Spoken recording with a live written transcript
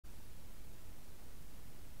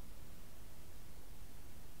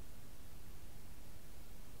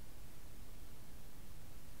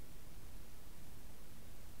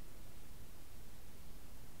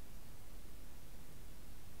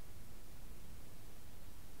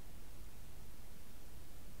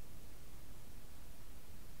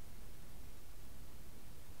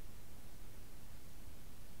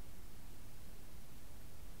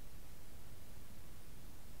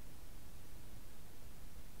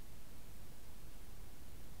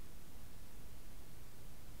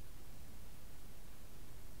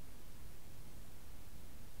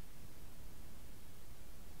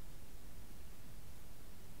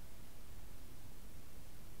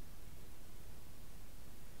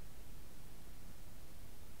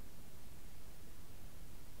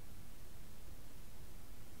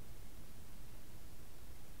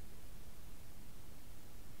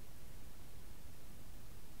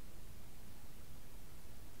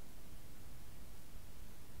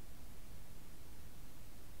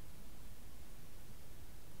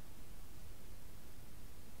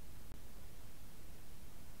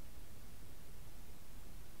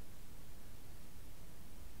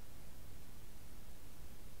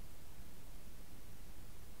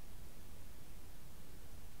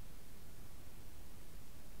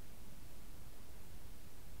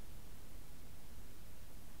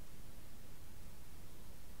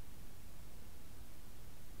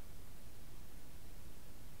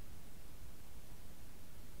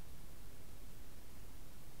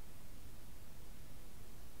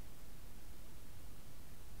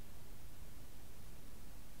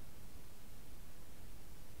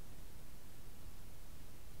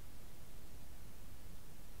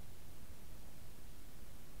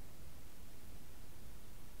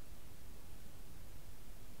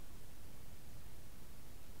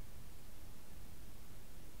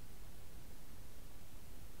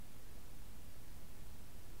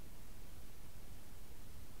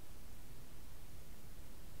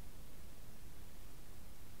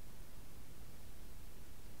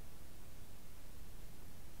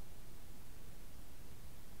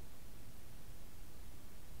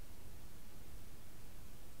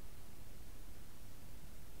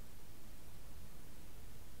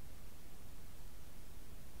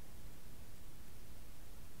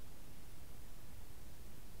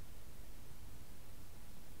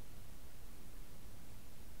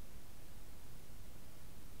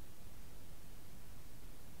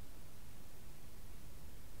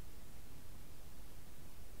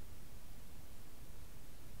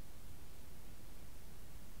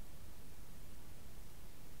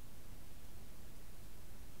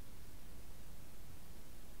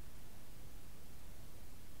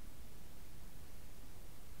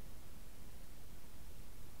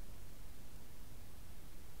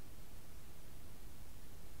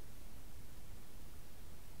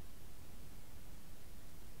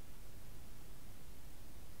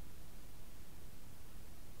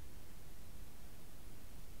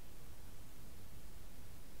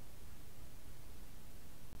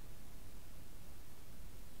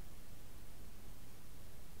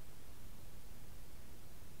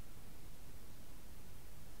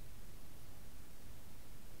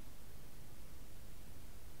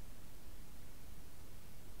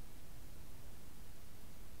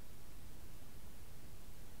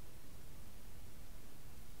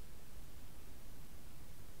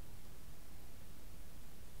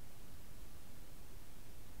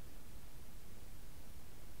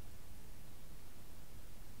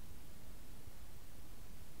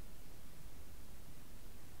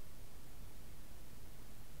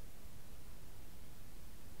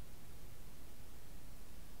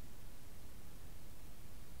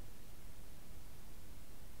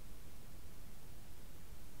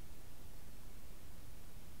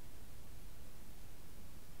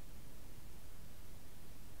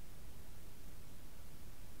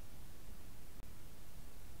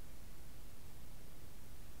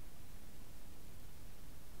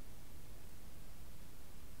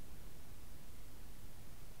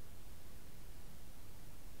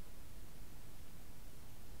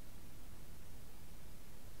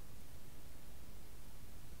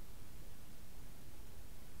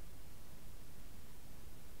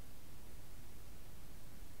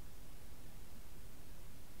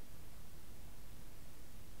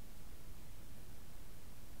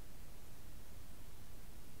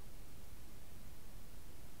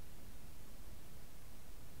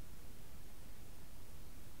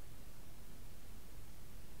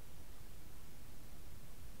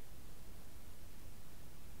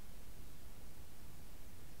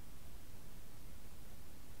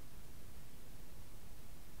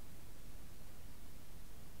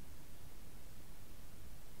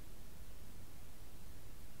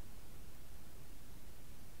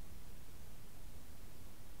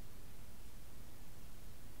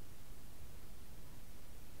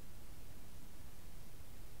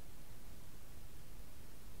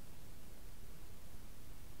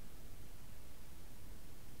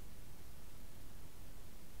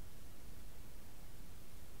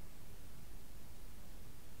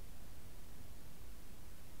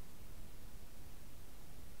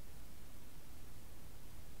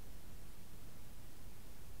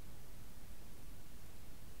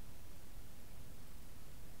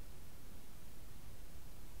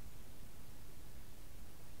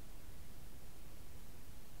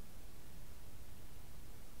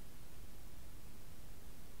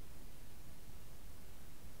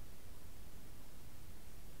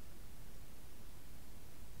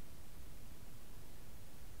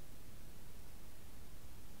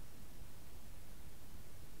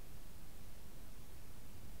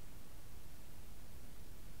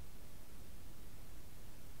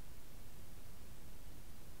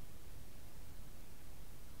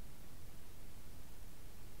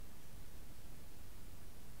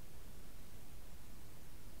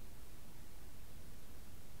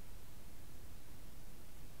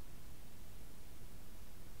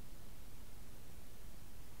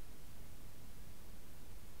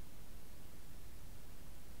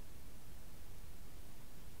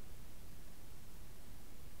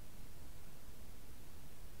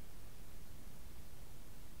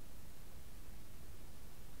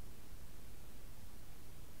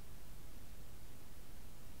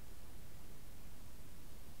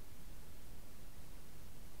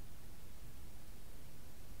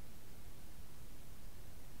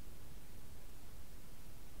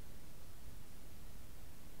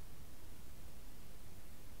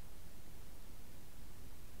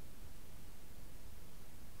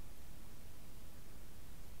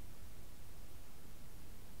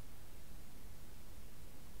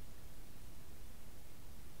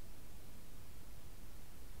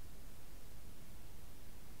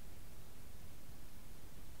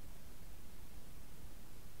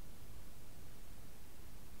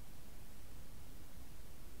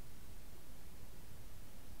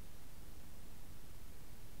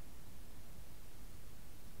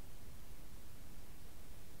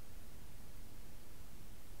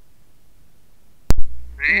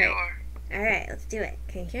Alright, let's do it.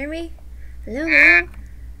 Can you hear me? Hello? Yeah.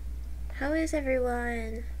 How is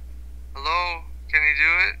everyone? Hello? Can you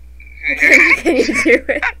do it? Can you Can you do it? hear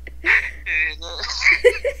it?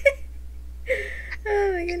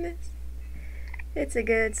 Oh my goodness. It's a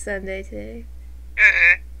good Sunday today.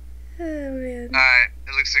 Yeah. Oh man. Alright,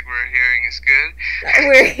 it looks like we're hearing is good.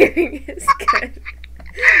 We're hearing is good.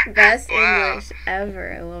 Best Wow. English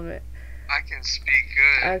ever. I love it. I can speak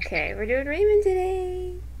good. Okay, we're doing Raymond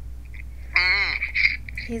today. Mm.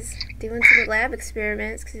 He's doing some lab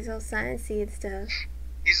experiments because he's all sciencey and stuff.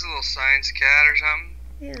 He's a little science cat or something.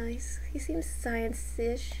 Yeah, he seems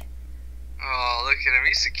science-ish. Oh, look at him.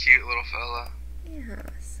 He's a cute little fella. Yeah,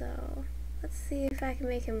 so let's see if I can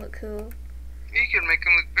make him look cool. You can make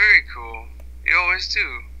him look very cool. You always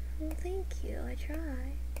do. Well, thank you. I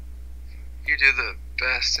try. You do the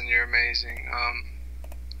best and you're amazing. I'm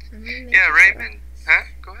gonna make Yeah, it Raymond. so- Huh?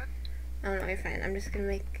 Go ahead. Oh no, you're fine. I'm just gonna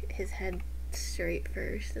make his head straight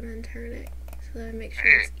first and then turn it so that I make sure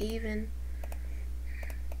Hey. it's even.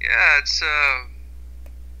 Yeah, it's, yeah,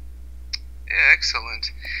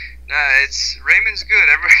 excellent. Nah, it's, Raymond's good.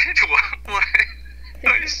 What?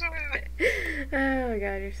 What are you saying? Oh my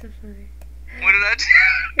god, you're so funny. What did I do?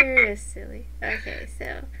 You're just silly. Okay,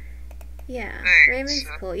 so yeah, Thanks. Raymond's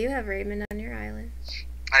cool. You have Raymond on your island.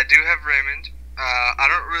 I do have Raymond. I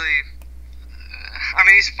don't really. I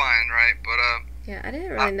mean, he's fine, right? But Yeah, I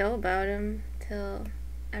didn't really know about him till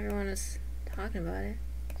everyone was talking about it.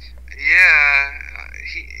 yeah,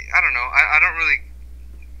 I don't know. I don't really.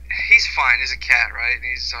 He's fine. He's a cat, right?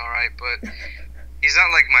 He's all right, but he's not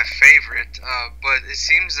like my favorite. But it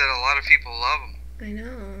seems that a lot of people love him, I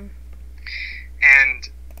know. and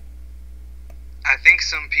I think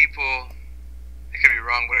some people. I could be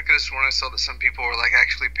wrong, but I could have sworn I saw that some people were like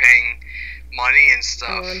actually paying money and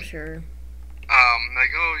stuff. Oh, I'm sure.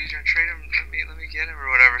 Like, oh, you're gonna trade him? Let me get him or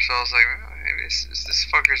whatever. So I was like, oh, maybe this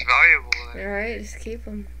fucker's valuable. Then. Alright, just keep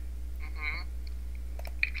him. I'm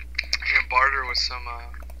gonna barter with some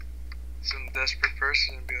desperate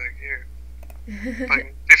person and be like, here,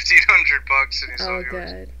 like $1,500, and he's all Oh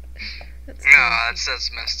yours. god. That's No, crazy.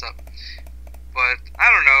 that's messed up. But I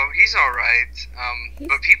don't know. He's all right. He's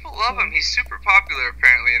But people love him. cool. He's super popular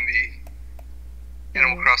apparently in the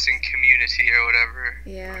Animal Oh. Crossing community or whatever.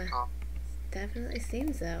 Yeah. Call. Definitely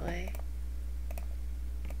seems that way.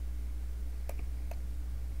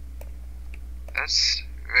 That's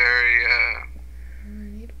very I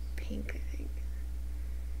need pink, I think.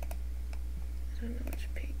 I don't know which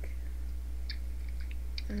pink.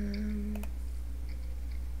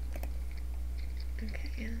 Okay,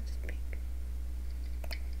 yeah, just pink.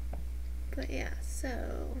 But yeah,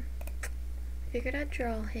 so figured I'd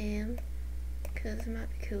draw him because it might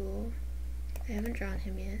be cool. I haven't drawn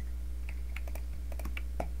him yet.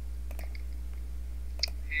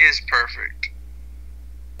 He is perfect.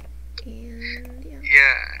 And yeah.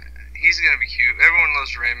 Yeah, he's gonna be cute. Everyone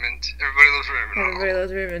loves Raymond. Everybody loves Raymond. Everybody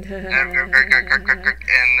loves Raymond. And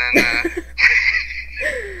then,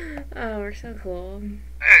 Oh, we're so cool.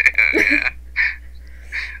 yeah.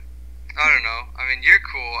 I don't know. I mean, you're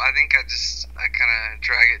cool. I think I kind of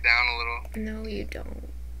drag it down a little. No, you don't.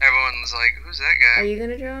 Everyone's like, who's that guy? Are you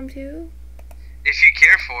gonna draw him too? If you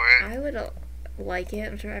care for it. I would like it.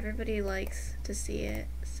 I'm sure everybody likes to see it.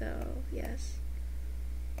 So, yes.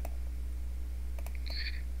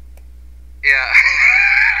 Yeah.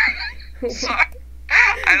 Sorry.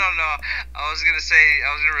 I don't know. I was gonna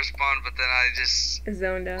respond, but then I just,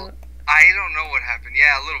 Zoned out. I don't know what happened.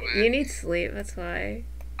 Yeah, a little bit. You need sleep, that's why.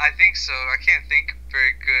 I think so. I can't think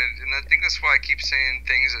very good, and I think that's why I keep saying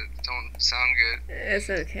things that don't sound good. It's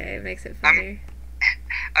okay. It makes it I'm- funnier.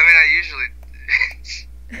 I mean, I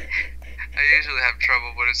usually have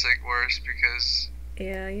trouble, but it's like worse because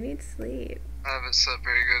Yeah, you need sleep. I haven't slept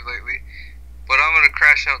very good lately. But I'm gonna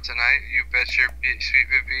crash out tonight. You bet your sweet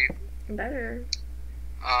baby. Better.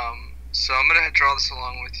 So I'm gonna draw this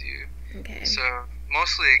along with you. Okay. So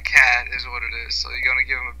mostly a cat is what it is. So you're gonna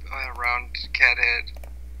give him a round cat head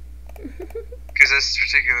because that's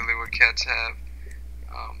particularly what cats have.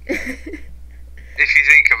 If you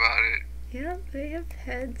think about it, Yeah, they have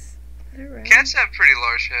heads that are round. cats have pretty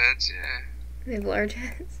large heads. Yeah, They have large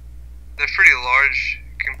heads. they're pretty large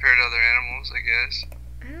compared to other animals, I guess.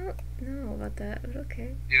 I don't know about that, but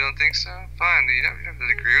okay. You don't think so? Fine. You don't have to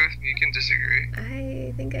agree with me. You can disagree.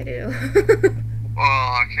 I think I do.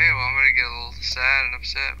 Well, okay. Well, I'm gonna get a little sad and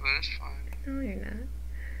upset, but it's fine. No, you're not.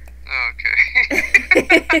 Oh, okay.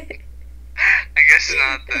 I guess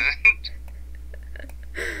not then.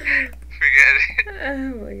 Forget it.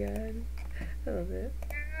 Oh my god. I love it.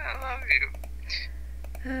 Yeah, I love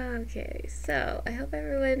you. Okay, so I hope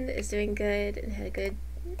everyone is doing good and had a good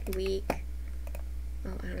week.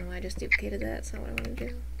 Oh, I don't know why I just duplicated that. That's not what I want to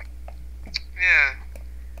do. Yeah.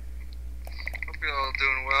 Hope you're all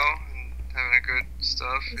doing well and having a good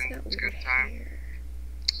stuff He's and got it's a weird good time. hair.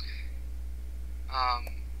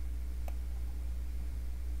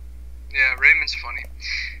 Yeah, Raymond's funny.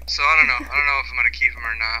 So I don't know. I don't know if I'm gonna keep him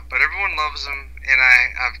or not. But everyone loves him, and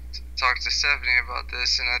I've talked to Stephanie about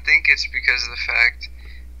this, and I think it's because of the fact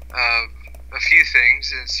of a few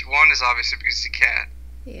things. One is obviously because he's a cat.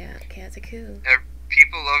 Yeah, cats are cool.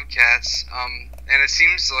 People love cats, and it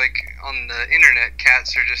seems like on the internet,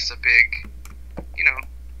 cats are just a big, you know,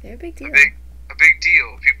 They're a big deal. A big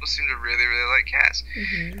deal. People seem to really, really like cats.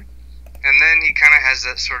 Mm-hmm. And then he kind of has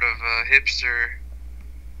that sort of hipster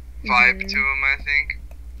vibe to him, I think.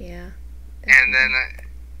 Yeah. Definitely. And then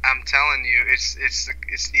I'm telling you, it's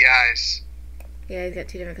the eyes. Yeah, he's got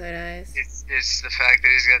two different colored eyes. It's the fact that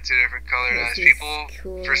he's got two different colored eyes. People,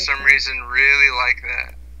 cool for some reason, really like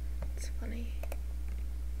that. It's funny.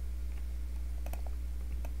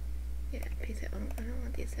 Yeah, I don't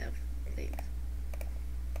want these to have things.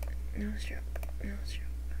 No stroke. No stroke.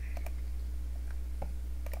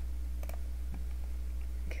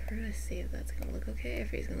 Okay, we're gonna see if that's gonna look okay,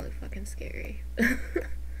 if he's gonna look fucking scary. I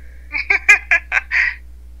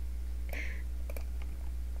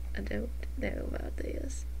don't know about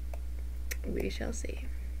this. We shall see.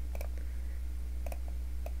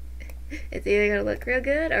 It's either gonna look real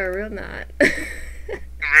good or real not.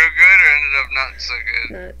 Real good or ended up not so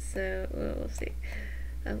good? Not so. Well, we'll see.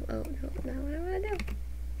 Oh no, not what I want to do.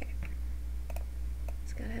 Okay.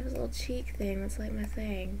 It's gotta have his little cheek thing. That's like my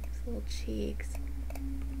thing. His little cheeks.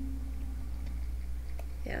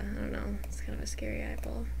 Yeah, I don't know. It's kind of a scary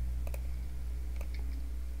eyeball.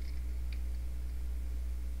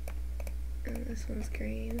 And this one's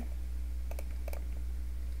green.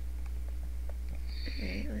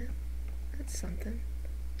 Alright, well, that's something.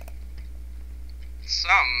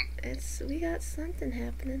 We got something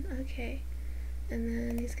happening. Okay. And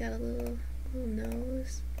then he's got a little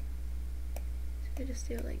nose. Should I just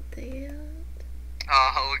do it like that?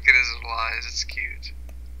 Oh, look at his little eyes. It's cute.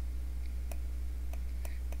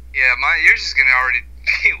 Yeah, yours is gonna already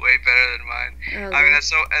be way better than mine. I mean,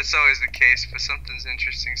 that's always the case, but something's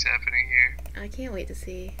interesting's happening here. I can't wait to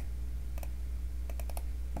see.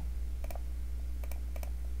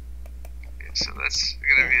 So that's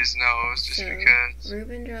gonna be his nose, just because.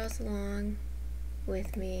 Ruben draws along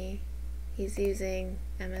with me. He's using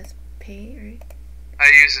MS Paint, right?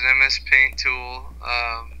 I use an MS Paint tool.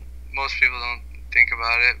 Most people don't think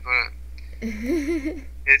about it, but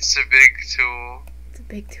it's a big tool. It's a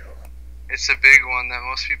big tool. It's a big one that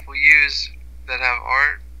most people use that have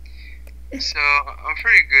art. So I'm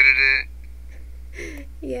pretty good at it.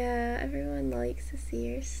 Yeah, everyone likes to see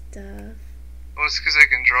your stuff. Well, it's because I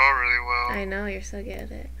can draw really well. I know, you're so good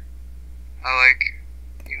at it. I like,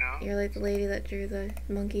 you know. You're like the lady that drew the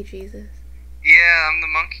monkey Jesus. Yeah, I'm the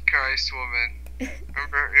monkey Christ woman.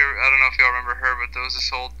 Remember, I don't know if y'all remember her, but there was this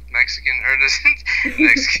old Mexican, or there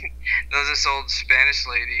was this old Spanish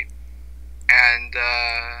lady, and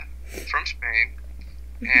from Spain,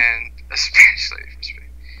 and a Spanish lady from Spain,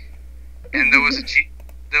 and there was a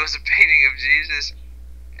painting of Jesus,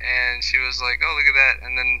 and she was like, "Oh, look at that!"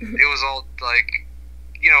 And then it was all like,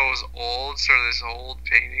 you know, it was old, sort of this old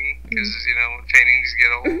painting, because you know when paintings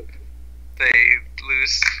get old, they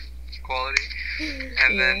lose quality,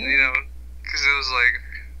 and then you know. Because it was like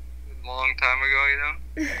a long time ago, you know?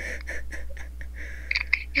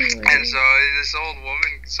 And so this old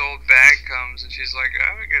woman, this old bag comes and she's like,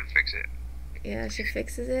 oh, we can fix it. Yeah, she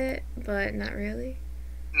fixes it, but not really.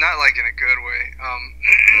 Not like in a good way.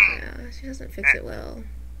 Yeah, she doesn't fix it well.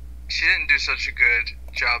 She didn't do such a good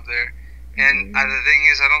job there. And the thing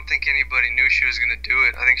is, I don't think anybody knew she was going to do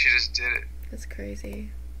it. I think she just did it. That's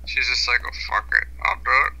crazy. She's just like, oh, fuck it, I'll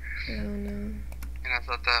do it. Oh, no. And I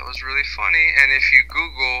thought that was really funny. And if you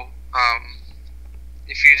Google,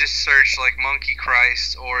 if you just search like Monkey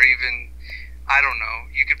Christ, or even, I don't know,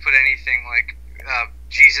 you could put anything like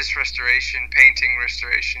Jesus restoration, painting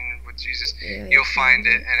restoration with Jesus, you'll find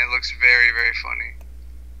it, and it looks very, very funny.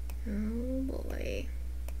 Oh boy.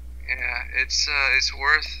 Yeah, it's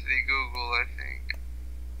worth the Google, I think.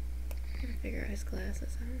 Bigger eyes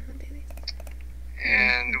glasses. I don't know how to do these.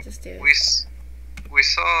 And just do it. We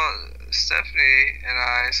saw, Stephanie and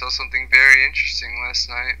I saw something very interesting last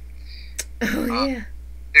night. Oh, yeah.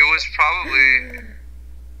 It was probably,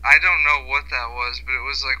 I don't know what that was, but it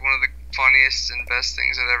was like one of the funniest and best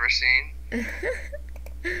things I've ever seen.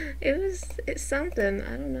 It's something.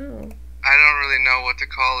 I don't know. I don't really know what to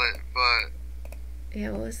call it, but.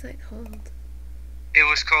 Yeah, what was that called? It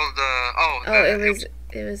was called, it was,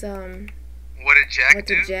 What Did Jack Do? What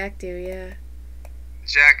Did Jack Do, yeah.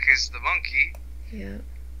 Jack is the monkey. Yeah.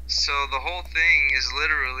 So the whole thing is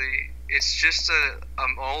literally, it's just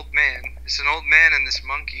an old man. It's an old man and this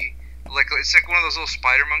monkey. Like, it's like one of those little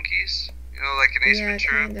spider monkeys, you know, like an Ace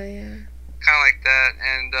Ventura. Kinda, yeah. Kind of like that.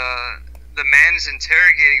 And the man is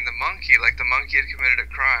interrogating the monkey, like the monkey had committed a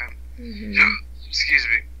crime. Excuse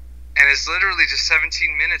me. And it's literally just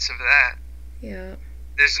 17 minutes of that. Yeah.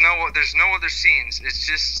 There's no other scenes. It's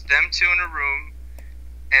just them two in a room,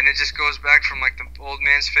 and it just goes back from like the old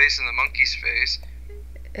man's face and the monkey's face.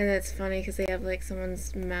 And it's funny because they have like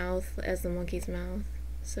someone's mouth as the monkey's mouth,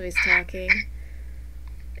 so he's talking.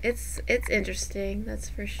 It's interesting, that's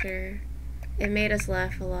for sure. It made us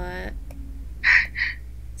laugh a lot.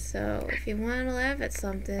 So if you want to laugh at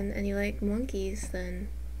something and you like monkeys, then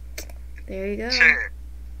there you go.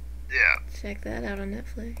 Check that out on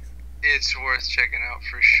Netflix. It's worth checking out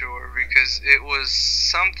for sure because it was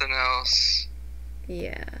something else.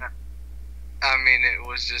 Yeah. I mean, it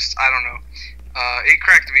was just, I don't know. It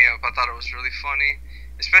cracked me up. I thought it was really funny,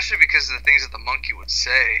 especially because of the things that the monkey would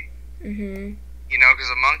say. You know, because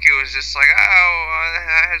the monkey was just like, oh,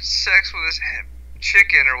 I had sex with this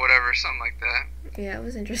chicken or whatever, something like that. Yeah, it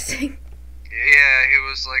was interesting. Yeah, he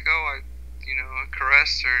was like, oh, I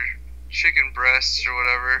caressed her chicken breasts or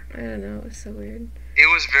whatever. I don't know, it was so weird. It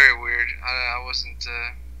was very weird. I wasn't,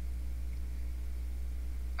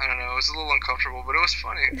 I don't know, it was a little uncomfortable, but it was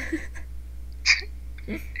funny.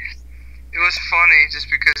 It was funny just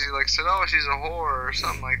because he like said, oh, she's a whore or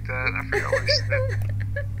something like that. I forgot what he said.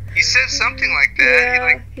 He said something like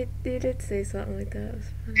that. Yeah, he did say something like that. It was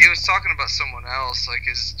funny. He was talking about someone else, like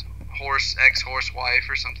his ex-horse wife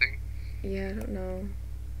or something. Yeah, I don't know.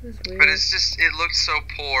 It was weird. But it's just, it looked so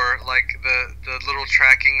poor, like the little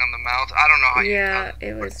tracking on the mouth. I don't know how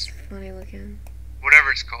it was funny looking.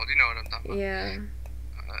 Whatever it's called, you know what I'm talking about. Yeah.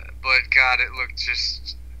 But God, it looked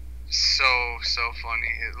just so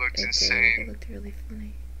funny. It looked insane. It looked really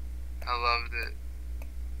funny. I loved it.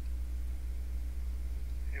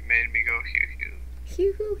 It made me go hew hew.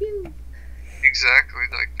 Hew hew hew. Exactly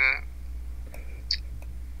like that.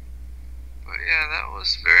 But yeah, that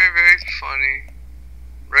was very, very funny.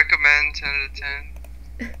 Recommend 10 out of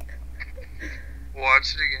 10.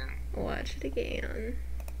 Watch it again. Watch it again.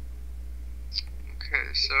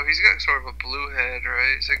 Okay, so he's got sort of a blue head,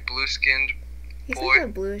 right? He's like blue skinned He's boy. like a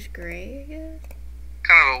bluish gray, I guess.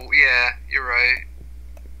 Kind of yeah, you're right.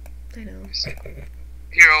 I know.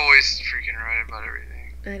 You're always freaking right about everything.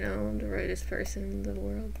 I know, I'm the rightest person in the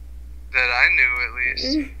world. That I knew, at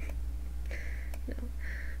least. No,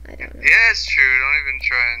 I don't know. Yeah, it's true. Don't even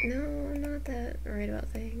try and... No, I'm not that right about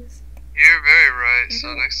things. You're very right,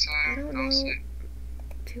 so next time, I don't know say...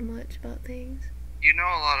 too much about things. You know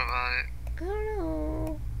a lot about it. I don't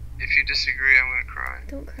know. If you disagree, I'm gonna cry.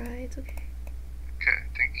 Don't cry, it's okay. Okay,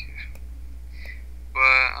 thank you. But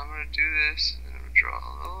I'm gonna do this, and I'm gonna draw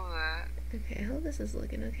a little of that. Okay, I hope this is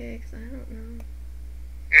looking okay, because I don't know.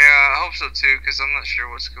 Yeah, I hope so too, because I'm not sure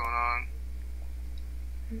what's going on.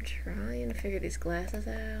 I'm trying to figure these glasses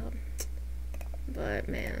out. But,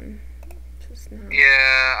 man, just not.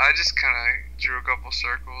 Yeah, I just kind of drew a couple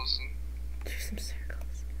circles. And Drew some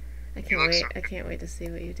circles. I can't wait. I can't wait to see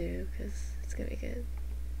what you do, because it's going to be good.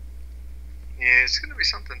 Yeah, it's going to be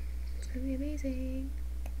something. It's going to be amazing.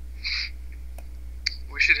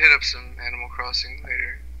 We should hit up some Animal Crossing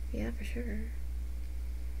later. Yeah, for sure.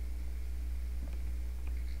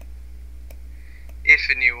 If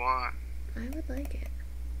and you want. I would like it.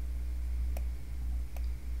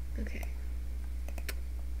 Okay.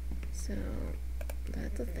 So,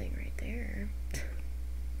 that's a thing right there.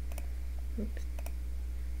 Oops.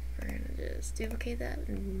 We're gonna just duplicate that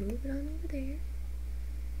and move it on over there.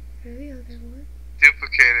 For the other one.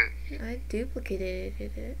 Duplicate it. I duplicated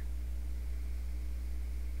it.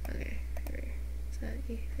 Okay. Is that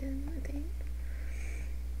even, I think?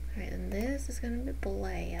 Alright, and this is gonna be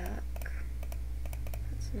black.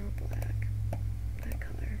 That's not black. That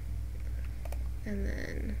color. And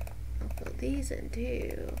then I'll put these in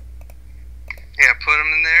too. Yeah, put them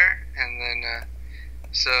in there, and then,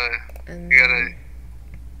 And you gotta...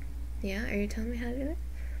 Yeah, are you telling me how to do it?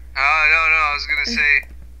 Oh, no, I was gonna say,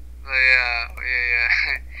 yeah.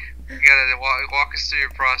 You gotta walk us through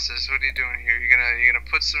your process. What are you doing here? You're gonna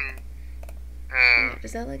put some,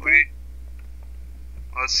 is that like what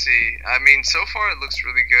let's see. I mean, so far it looks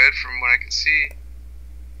really good from what I can see.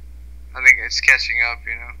 I think it's catching up,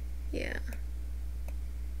 you know? Yeah.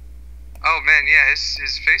 Oh, man, yeah,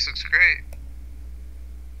 his face looks great.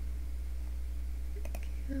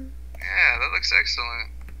 Yeah, that looks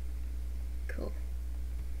excellent. Cool.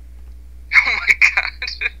 Oh my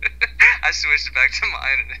god. I switched back to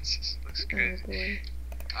mine and it just looks great. Oh boy.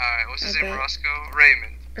 Alright, what's his I name? bet. Roscoe?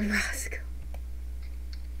 Raymond. Roscoe.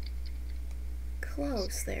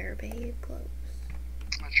 Close there, babe. Close.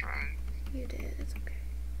 I tried. You did. It's okay.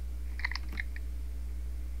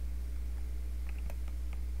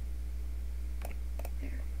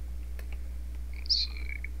 There. Let's see.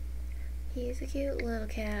 He's a cute little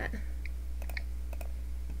cat.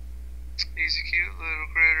 He's a cute little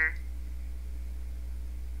critter.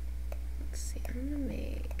 Let's see. I'm gonna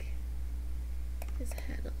make his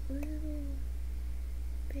head a little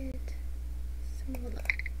bit smaller.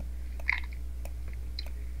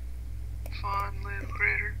 Fun little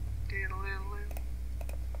critter. Did a little.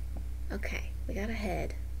 Okay, we got a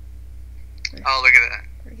head. Oh, look at that.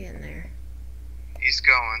 We're getting there. He's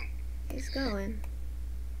going. He's going.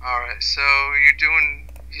 Alright, so you're doing.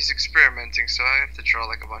 He's experimenting, so I have to draw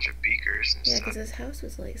like a bunch of beakers and Yeah, stuff. because his house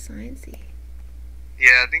was like sciencey.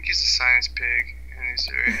 Yeah, I think he's a science pig, and he's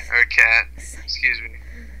or a cat. Excuse me.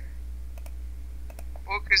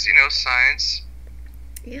 Well, because you know science.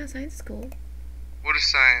 Yeah, science is cool. What do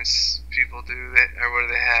science people do? Or what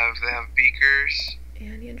do they have? They have beakers,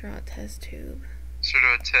 And you draw a test tube. sort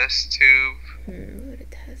of a test tube. What would a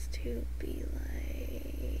test tube be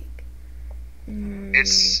like?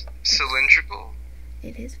 It's cylindrical,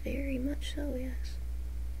 It is very much so, yes.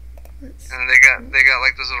 Let's. and they got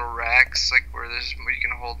like those little racks, like where you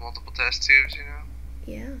can hold multiple test tubes. You know,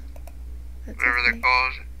 Yeah. That's whatever a they're thing.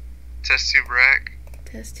 called, test tube rack.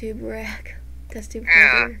 Test tube rack. Test tube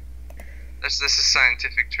Yeah. holder. That's a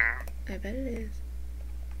scientific term. I bet it is.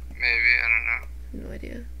 Maybe, I don't know. No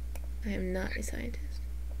idea. I am not a scientist.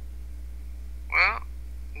 Well,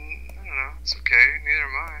 I don't know. It's okay. Neither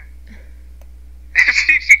am I.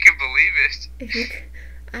 If you can believe it. If you,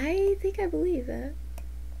 I think I believe that.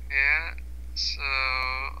 Yeah. So,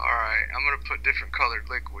 alright. I'm going to put different colored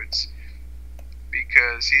liquids.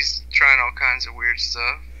 Because he's trying all kinds of weird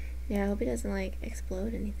stuff. Yeah, I hope he doesn't like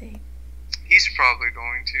explode anything. He's probably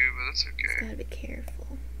going to, but that's Just okay. gotta be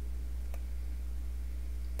careful.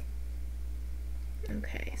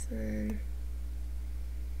 Okay, so then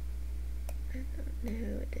I don't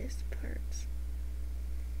know what this parts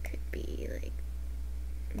could be like.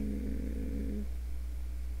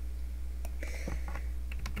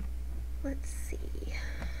 Let's see.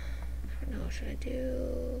 I don't know. Should I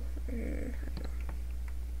do? I don't know.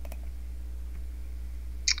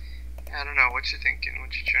 I don't know. What you thinking?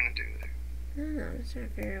 What you trying to do there? I don't know. I'm just trying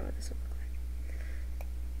to figure out what this will look like.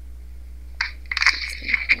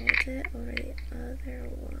 Just gonna hold it over the other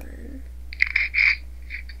one.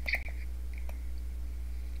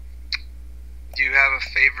 Do you have a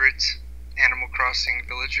favorite Animal Crossing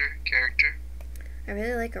villager character? I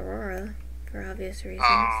really like Aurora for obvious reasons.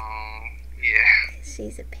 Oh, yeah.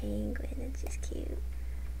 She's a penguin and she's cute.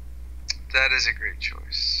 That is a great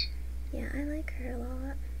choice. Yeah, I like her a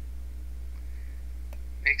lot.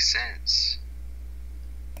 Makes sense.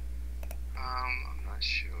 I'm not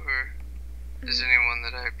sure. There's anyone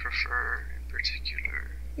that I prefer in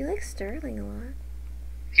particular. You like Sterling a lot.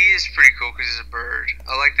 He is pretty cool because he's a bird.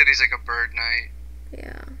 I like that he's like a bird knight.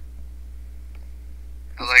 Yeah.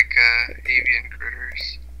 I like avian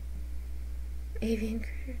critters. Avian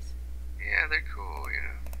critters. Yeah, they're cool,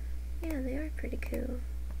 you know. Yeah, they are pretty cool.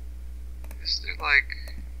 They're like,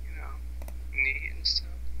 you know, neat and stuff.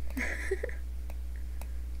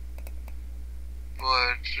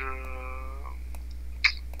 But,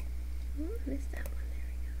 Oh, I missed that one.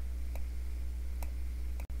 There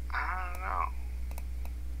I don't know.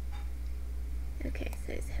 we go. Okay,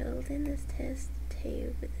 so he's holding this test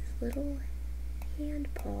tube with his little hand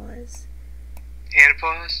paws. Hand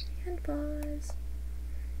paws? Hand paws.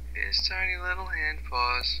 His tiny little hand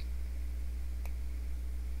paws.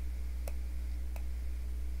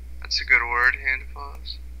 That's a good word, hand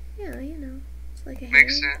paws. Yeah, you know. It's like a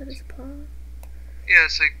Makes hand, sense. but it's a paw. Yeah,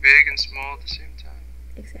 it's like big and small at the same time.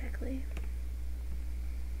 Exactly.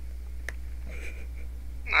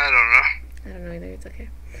 I don't know. I don't know either. It's okay.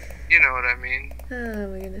 You know what I mean. Oh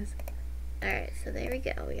my goodness. Alright, so there we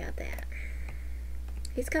go. We got that.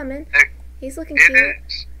 He's coming. Heck, He's looking it cute.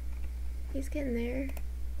 is. He's getting there.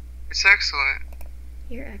 It's excellent.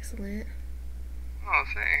 You're excellent. Oh,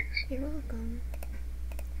 thanks. You're welcome.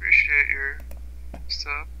 Appreciate your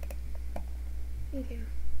stuff. Thank you.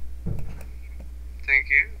 Thank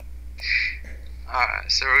you.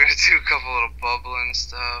 Alright, so we're gonna do a couple little bubbling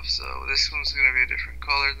stuff. So this one's gonna be a different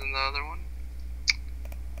color than the other one.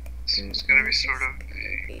 This one's gonna be sort of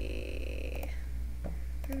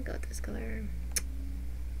I'm gonna go with this color.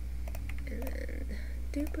 And then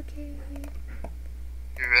duplicate.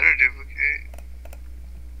 You better duplicate.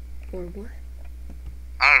 Or what?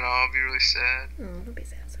 I don't know, I'll be really sad. Oh, don't be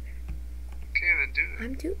sad. It's okay. Okay, then do it.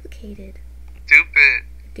 I'm duplicated. Dupe it.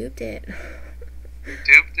 Duped it.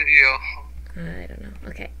 Duped it, yo. I don't know.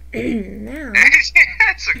 Okay. Now,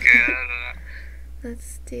 It's okay, I don't know.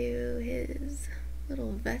 let's do his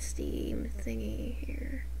little vesty thingy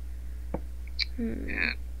here.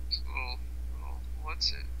 Yeah,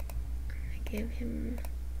 what's it? I give him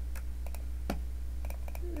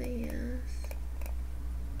this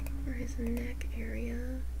for his neck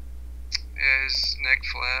area. Yeah, his neck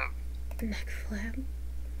flap. Neck flap.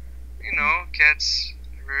 You know, cats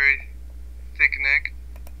are very thick neck.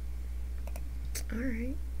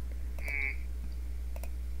 Alright.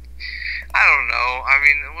 I don't know. I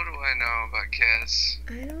mean, what do I know about cats?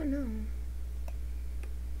 I don't know.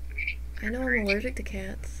 I know I'm allergic to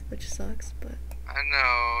cats, which sucks, but I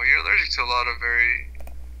know. You're allergic to a lot of very...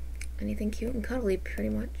 anything cute and cuddly, pretty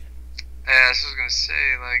much. Yeah, that's what I was gonna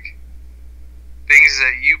say. Like, things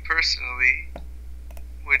that you personally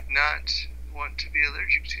would not want to be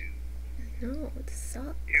allergic to. No, it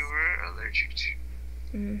sucks. You were allergic to.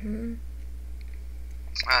 Mm-hmm.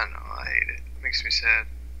 I don't know. I hate it. Makes me sad.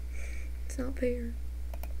 It's not fair.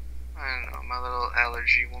 I don't know. My little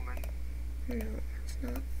allergy woman. No, it's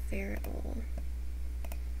not fair at all.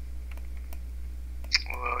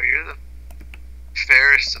 Well, you're the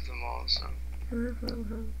fairest of them all, so. Wait,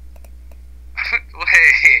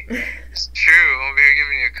 it's true. I'm over here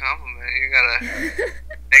giving you a compliment. You gotta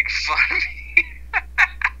make fun of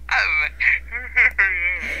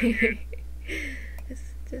me. It's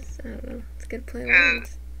just, I don't know. It's a good play on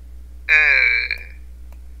words. I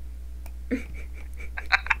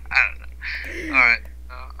don't know. Alright,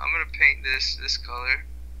 I'm gonna paint this color,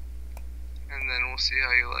 and then we'll see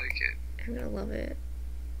how you like it. I'm gonna love it.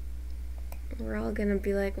 We're all gonna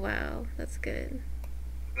be like, wow, that's good.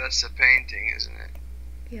 That's the painting, isn't it?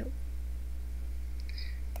 Yep.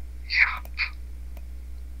 Yup.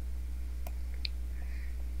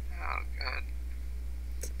 Oh god.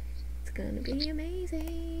 It's gonna be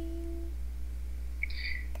amazing.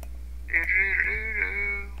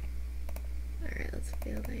 Alright, let's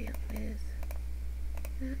fill that up with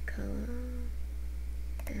that color.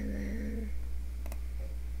 And then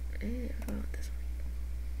I want this one.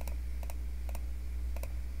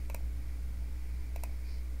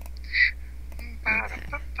 Okay.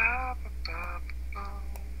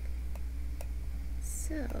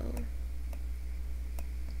 So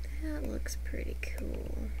that looks pretty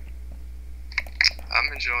cool.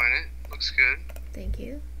 I'm enjoying it. Looks good. Thank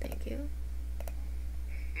you. Thank you.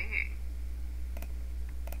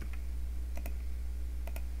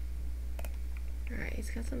 Alright, he's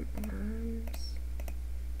got some arms.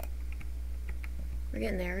 We're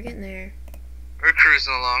getting there, we're getting there. We're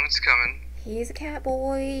cruising along, it's coming. He's a cat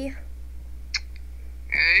boy.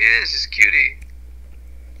 Yeah, he is. He's a cutie.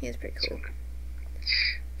 He is pretty cool.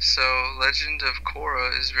 So, Legend of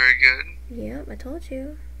Korra is very good. Yep, I told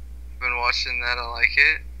you. Been watching that. I like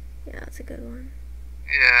it. Yeah, it's a good one.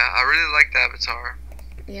 Yeah, I really liked Avatar.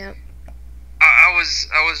 Yep. I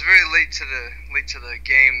was very late to the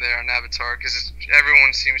game there on Avatar because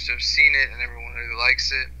everyone seems to have seen it and everyone really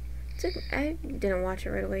likes it. I didn't watch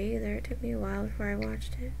it right away either. It took me a while before I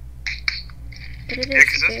watched it. But it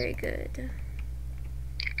is very good.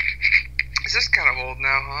 Is this kind of old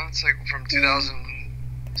now, huh? It's like from 2000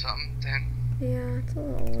 something, 10. Yeah, it's a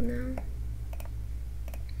little old now.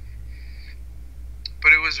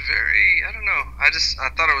 But it was very, I don't know. I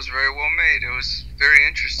thought it was very well made. It was very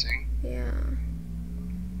interesting. Yeah.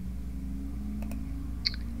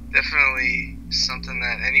 Definitely something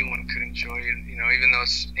that anyone could enjoy. You know, even though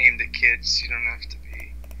it's aimed at kids, you don't have to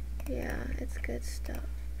be. Yeah, it's good stuff.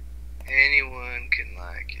 Anyone can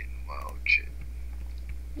like it and watch it.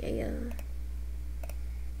 Yeah.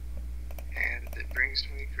 And it brings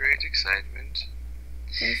me great excitement.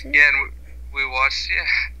 Does it? Yeah, and we watched,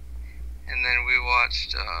 and then we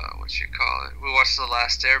watched, we watched The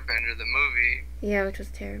Last Airbender, the movie. Yeah, which was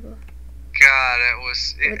terrible. God, it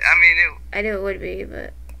was, I knew it would be,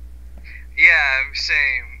 but... Yeah,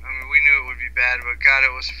 same. I mean, we knew it would be bad, but God,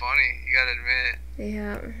 it was funny, you gotta admit.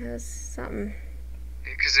 Yeah, it was something.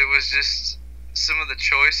 Because it was just some of the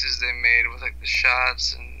choices they made with, like, the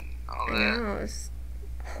shots and all that. I know, it was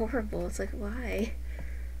horrible. It's like, why?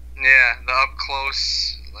 Yeah, the up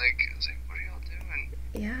close, like, I was like, what are y'all doing?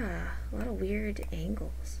 Yeah, a lot of weird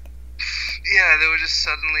angles. Yeah, they would just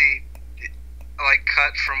suddenly, like,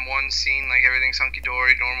 cut from one scene, like, everything's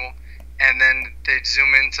hunky-dory, normal, and then they'd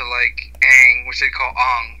zoom into, like, Aang, which they call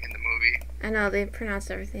Ong in the movie. I know, they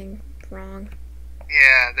pronounced everything wrong.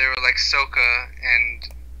 Yeah, they were like Sokka and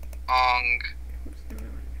Ong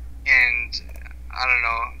and, I don't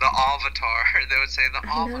know, the Avatar. They would say the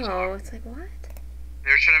Avatar. I know, it's like, what? They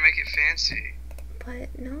were trying to make it fancy.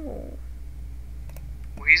 But no.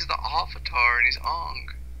 Well, he's the Avatar and he's Ong.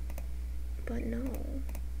 But no.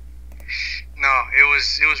 No, it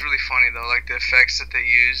was really funny though, like the effects that they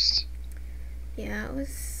used. Yeah, it was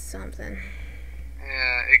something.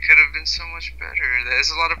 Yeah, it could have been so much better.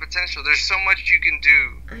 There's a lot of potential. There's so much you can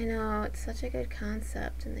do. I know, it's such a good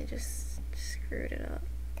concept and they just screwed it up.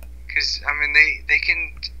 Because, I mean, they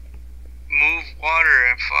can move water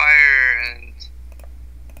and fire and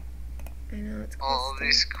I know, it's cool all stuff.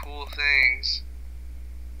 these cool things.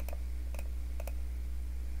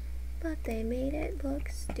 But they made it look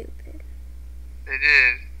stupid. They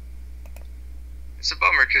did. It's a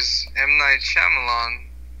bummer because M. Night Shyamalan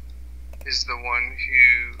is the one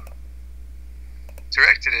who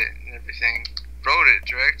directed it and everything. Wrote it,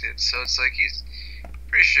 directed. So it's like he's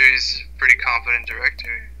pretty sure he's a pretty competent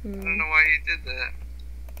director. I don't know why he did that.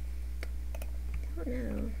 I don't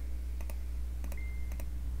know.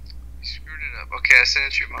 He screwed it up. Okay, I sent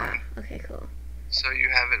it to your mind. Ah, okay, cool. So you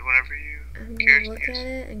have it whenever you I'm care gonna to look use at it.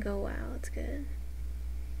 it and go, wow, it's good.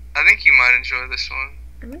 I think you might enjoy this one.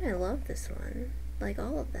 I mean, I love this one. Like,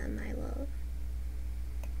 all of them I love.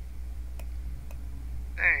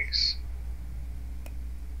 Thanks.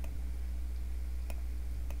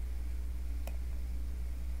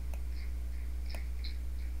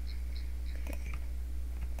 Okay.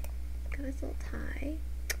 Got his little tie.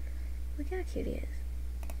 Look how cute he is.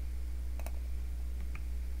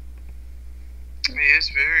 He is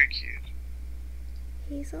very cute.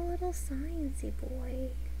 He's a little sciencey boy.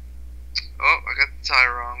 Oh, I got the tie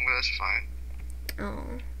wrong, but that's fine.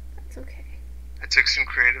 Oh, that's okay. I took some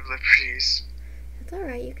creative liberties. That's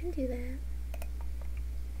alright, you can do that.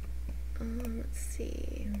 Let's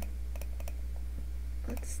see.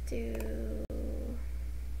 Let's do...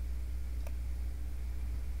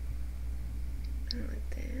 I like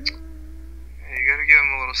that. Yeah, you gotta give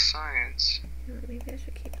him a little science. You know what, maybe I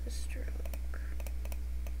should keep the stroke.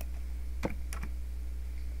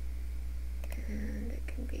 And it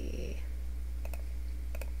can be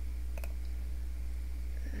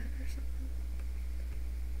that or something.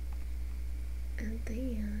 And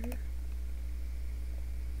then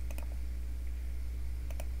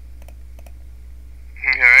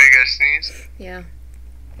Alright, you gotta sneeze? yeah.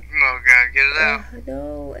 Oh god, get it out.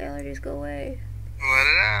 No, allergies go away. Let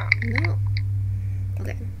it out. No.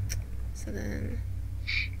 Okay. So then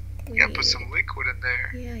You gotta put some liquid in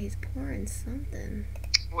there. yeah, he's pouring something.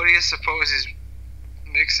 What do you suppose he's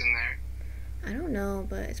mixing there? I don't know,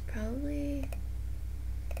 but it's probably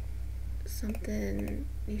something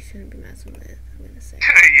you shouldn't be messing with, I'm gonna say.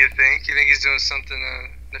 You think? You think he's doing something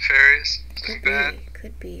nefarious? Could Bad? be,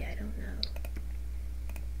 could be, I don't know.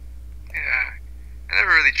 Yeah. I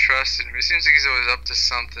never really trusted him. It seems like he's always up to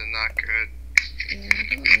something not good. Yeah,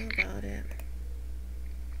 I don't know about it.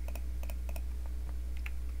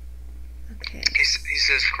 Okay. He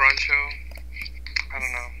says Cruncho. I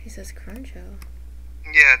don't know. He says Cruncho.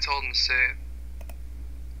 Yeah, I told him to say it.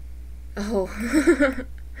 Oh.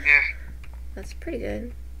 Yeah. That's pretty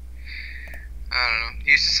good. I don't know.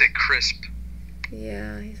 He used to say crisp.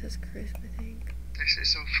 Yeah, he says crisp, I think. They say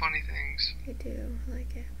some funny things. They do. I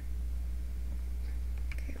like it.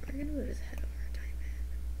 Okay, we're gonna move his head over a tiny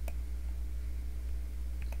bit.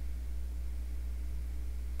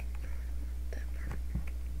 That part.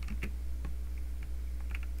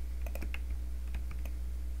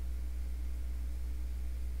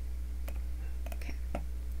 Okay,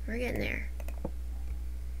 we're getting there.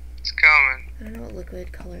 It's coming. I don't know what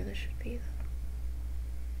liquid color this should be,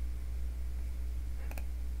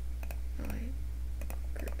 though. Oh,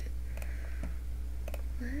 I grouped it.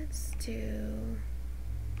 Let's do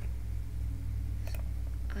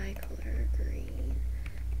eye color green,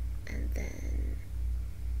 and then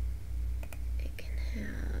it can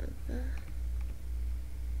have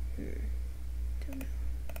don't know.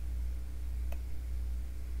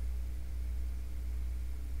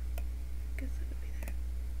 Guess that would be there.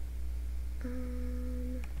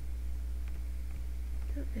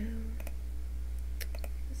 Don't know.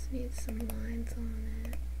 Just need some lines on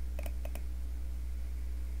it.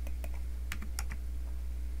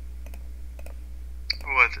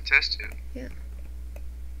 What, the test tube? Yeah.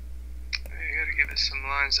 You gotta give it some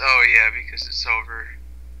lines. Oh, yeah, because it's over.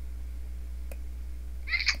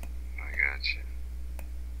 I gotcha.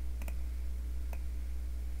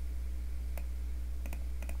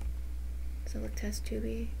 Does it look test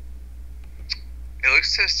tubey? It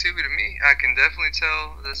looks test tubey to me. I can definitely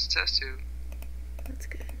tell that's a test tube. That's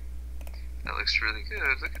good. That looks really good.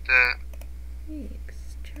 Look at that.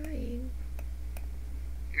 Thanks. Trying.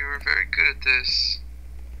 You were very good at this.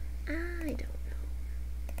 I don't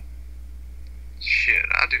know. Shit,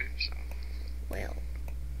 I do. So. Well,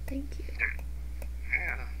 thank you.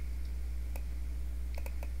 Yeah.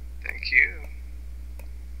 Thank you.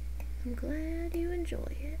 I'm glad you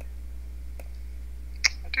enjoy it.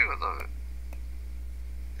 I do, I love it.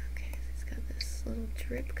 Okay, so it's got this little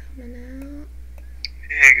drip coming out.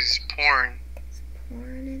 Yeah, because he's pouring. It's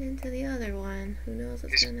pouring it into the other one. Who knows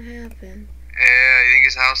what's gonna happen? Yeah, you think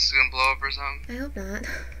his house is gonna blow up or something? I hope not.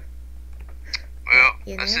 Well,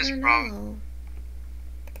 you that's never his know. problem.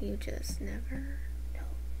 You just never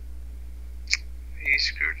know. He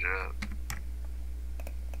screwed it up.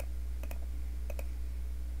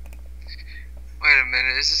 Wait a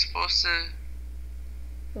minute, is it supposed to...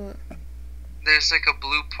 What? There's like a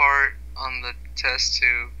blue part on the test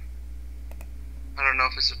tube. I don't know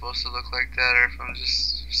if it's supposed to look like that or if I'm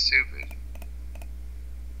just stupid.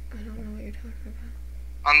 I don't know what you're talking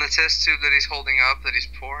about. On the test tube that he's holding up, that he's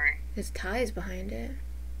pouring. His tie's behind it.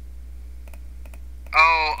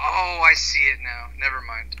 Oh, I see it now. Never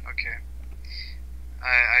mind. Okay.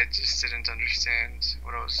 I just didn't understand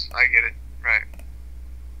what I get it. Right.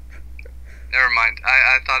 Never mind.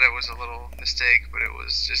 I thought it was a little mistake, but it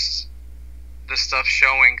was just the stuff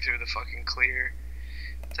showing through the fucking clear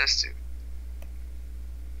test tube.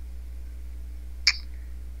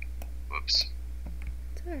 Whoops.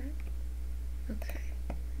 It's alright. Okay.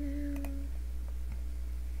 Now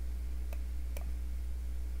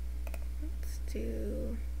let's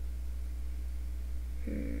do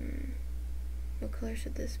what color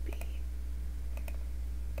should this be?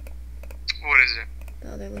 What is it?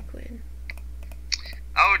 The other liquid.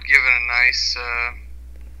 I would give it a nice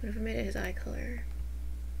What if I made it his eye color?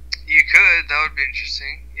 You could, that would be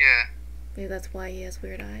interesting. Yeah. Maybe that's why he has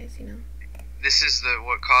weird eyes, you know? This is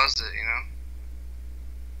what caused it, you know?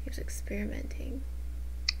 He was experimenting.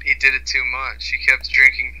 He did it too much. He kept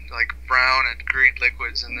drinking like brown and green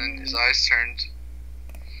liquids and then his eyes turned.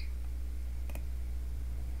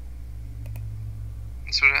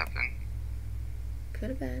 That's what happened. Could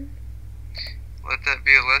have been. Let that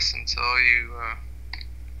be a lesson to all you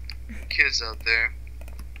kids out there.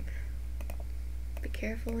 Be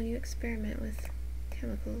careful when you experiment with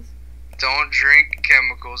chemicals. Don't drink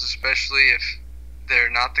chemicals, especially if they're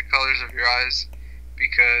not the colors of your eyes,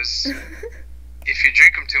 because if you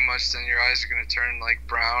drink them too much, then your eyes are going to turn like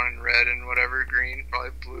brown and red and whatever, green,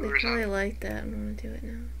 probably blue or something. I like that. I'm going to do it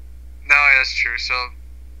now. No, that's true. So,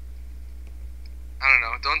 I don't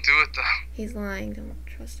know. Don't do it though. He's lying. Don't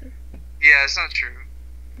trust him. Yeah, it's not true.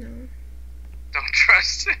 No. Don't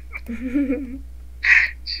trust him.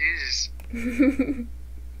 Jesus. I'm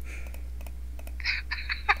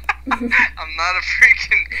not a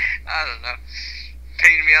freaking, I don't know,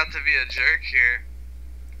 painting me out to be a jerk here.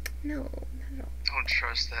 No, not at all. Don't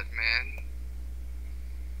trust that man.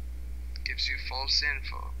 Gives you false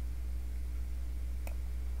info.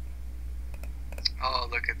 Oh,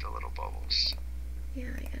 look at the little bubbles.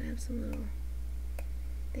 Yeah, I gotta have some little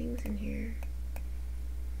things in here.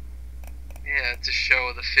 Yeah, to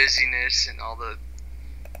show the fizziness and all the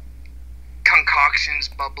concoctions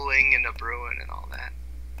bubbling in the brewing and all that.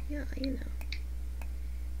 Yeah, you know.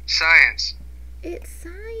 Science. It's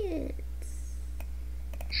science.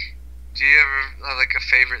 Do you ever have like a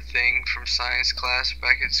favorite thing from science class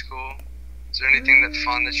back at school? Is there anything that's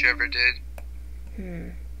fun that you ever did?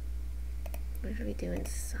 What should we do in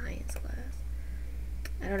science class?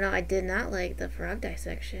 I don't know. I did not like the frog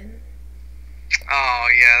dissection. Oh,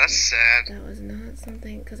 yeah, that's sad. That was not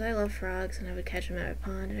something, because I love frogs and I would catch them at my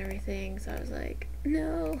pond and everything, so I was like,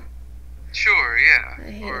 no. Sure, yeah.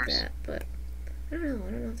 I hated that, but I don't know.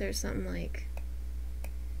 I don't know if there's something like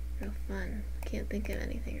real fun. I can't think of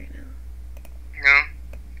anything right now.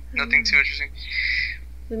 No? Nothing too interesting?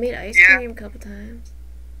 We made ice cream a couple times.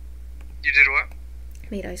 You did what?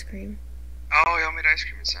 Made ice cream. Oh, y'all made ice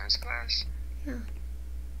cream in science class? Yeah.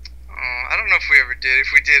 I don't know if we ever did.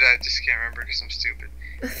 If we did, I just can't remember because I'm stupid.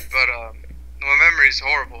 But, my memory's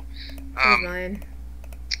horrible. Mine.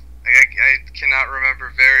 I cannot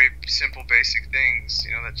remember very simple, basic things,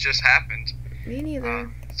 you know, that just happened. Me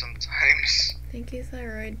neither. Sometimes. Thank you,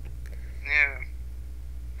 thyroid. Yeah.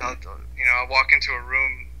 I'll walk into a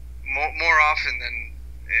room more often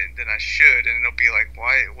than I should, and it'll be like,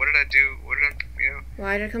 why? What did I do? What did I?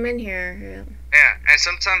 Why did I come in here? Yeah, and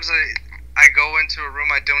sometimes I go into a room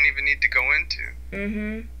I don't even need to go into.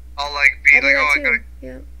 I'll like be like, oh, I gotta.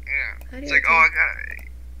 Yep. Yeah. It's like, oh, I gotta.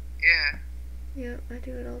 Yeah. Yep, I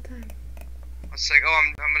do it all the time. It's like, oh,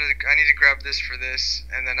 I need to grab this for this,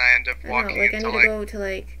 and then I end up walking I need into to go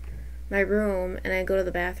to my room, and I go to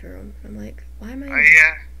the bathroom. I'm like, why am I?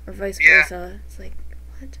 Yeah. Or vice versa. It's like,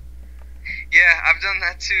 what? Yeah, I've done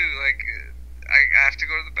that too. Like, I have to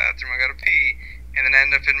go to the bathroom. I gotta pee, and then I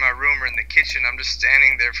end up in my room or in the kitchen. I'm just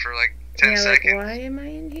standing there for like 10 Yeah, seconds. like, why am I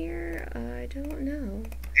in here? I don't know.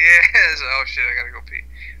 Yeah. So, oh shit! I gotta go pee.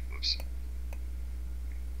 Oops.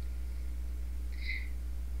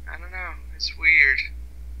 I don't know. It's weird.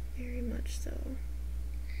 Very much so.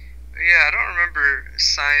 But yeah, I don't remember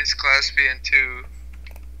science class being too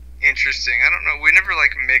interesting. I don't know. We never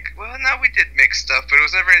like mix. Well, no, we did mix stuff, but it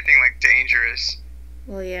was never anything like dangerous.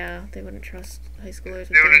 Well, yeah, they wouldn't trust high schoolers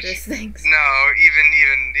with They wouldn't dangerous things. No,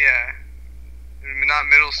 even yeah, not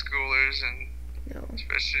middle schoolers and No.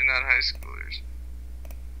 especially not high schoolers.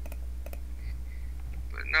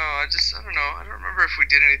 But no, I don't know. I don't remember if we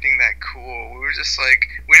did anything that cool. We were just like,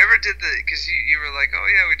 we never did because you were like, oh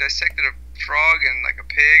yeah, we dissected a frog and like a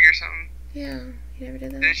pig or something. Yeah, you never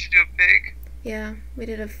did that? Didn't you do a pig? Yeah, we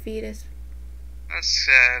did a fetus. That's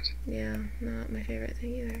sad. Yeah, not my favorite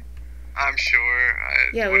thing either. I'm sure.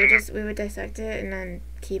 Yeah, we would dissect it and then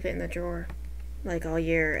keep it in the drawer, like all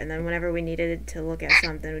year, and then whenever we needed to look at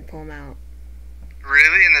something, we'd pull them out.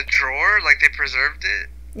 Really, in the drawer? Like they preserved it?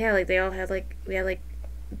 Yeah, like they all had we had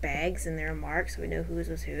bags and there were marks, so we know whose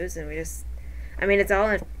was whose, and we just, I mean, it's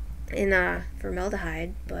all in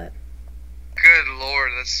formaldehyde, but. Good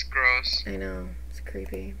lord, that's gross. I know, it's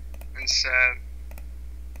creepy. And sad.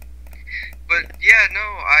 But yeah,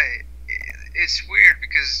 no, it's weird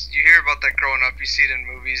because you hear about that growing up, you see it in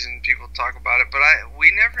movies and people talk about it, but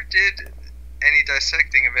we never did any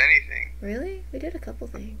dissecting of anything. Really? We did a couple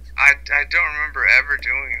things. I don't remember ever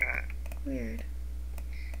doing that. Weird.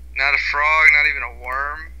 Not a frog, not even a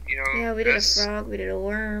worm, you know. Yeah, we did a frog, we did a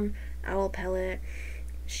worm, owl pellet,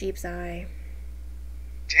 sheep's eye.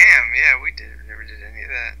 Damn, yeah, we never did any of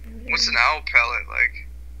that. What's an owl pellet like?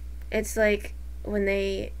 It's like when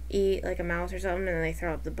they eat like a mouse or something and then they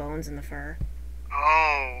throw up the bones and the fur.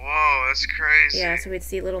 Oh, whoa, that's crazy. Yeah, so we'd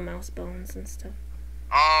see little mouse bones and stuff.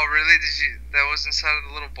 Oh, really? That was inside of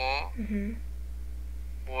the little ball? Mm-hmm.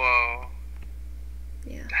 Whoa.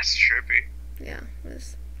 Yeah. That's trippy. Yeah, it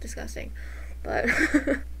was disgusting. But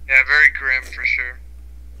yeah, very grim for sure.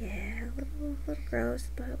 Yeah, a little gross,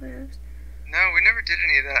 but whatever. No, we never did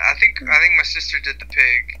any of that. I think my sister did the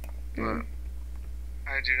pig, but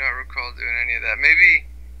I do not recall doing any of that. Maybe,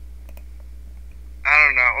 I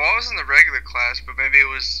don't know. Well, I was in the regular class, but maybe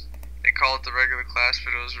they call it the regular class,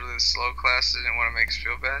 but it was really the slow class. They didn't want to make us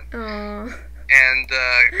feel bad. Aww. And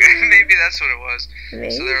maybe that's what it was.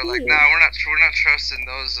 Maybe. So they were like, "Nah, we're not trusting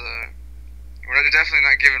those. We're definitely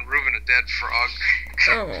not giving Ruben a dead frog,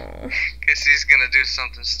 because he's gonna do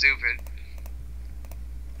something stupid."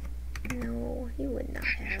 No, he would not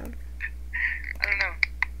have. I don't know.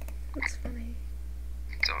 That's funny.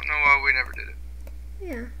 Don't know why we never did it.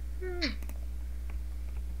 Yeah.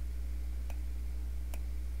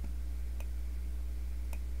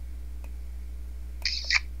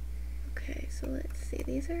 Okay, so let's see.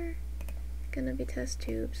 These are gonna be test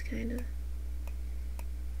tubes, kinda.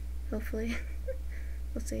 Hopefully.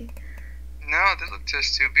 We'll see. No, they look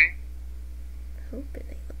test tubey. Hoping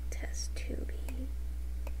they look test tubey.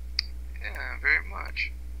 Yeah, very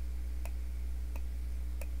much.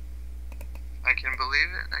 I can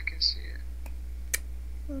believe it and I can see it.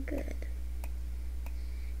 Well, good.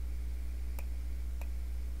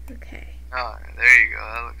 Okay. Oh, there you go.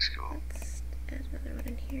 That looks cool. Let's add another one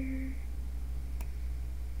in here.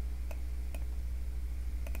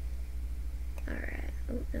 Alright.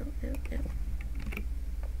 Oh, no.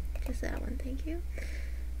 Just that one, thank you.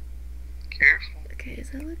 Careful. Okay,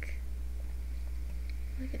 does that look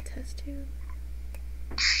like a test tube?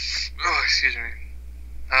 Oh, excuse me.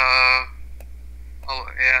 I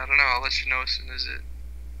don't know. I'll let you know as soon as it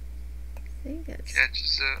I think that's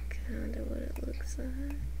catches up. kind of what it looks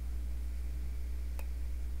like.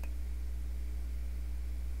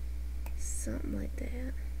 Something like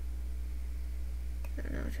that. I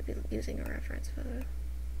don't know, I should be using a reference photo.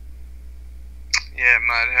 Yeah, it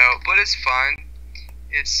might help, but it's fine.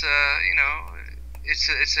 It's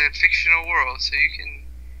it's a fictional world, so you can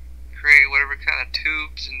create whatever kind of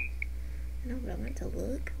tubes and. I know what I want it to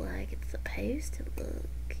look like. It's supposed to look,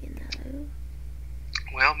 you know.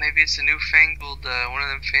 Well, maybe it's a newfangled one of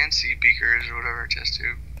them fancy beakers or whatever test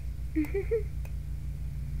tube.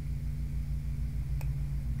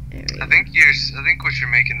 I think what you're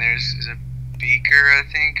making there is a beaker, I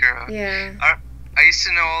think, or yeah. I used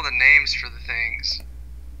to know all the names for the things.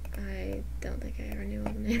 I don't think I ever knew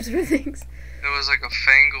all the names for things. It was like a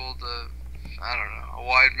fangled, I don't know, a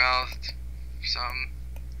wide-mouthed something.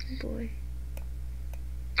 Oh boy.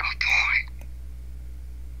 Oh boy.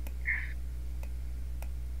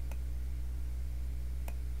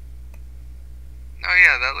 Oh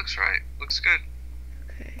yeah, that looks right. Looks good.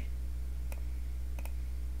 Okay.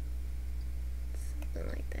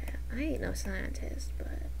 ain't no scientist, but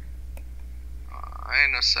I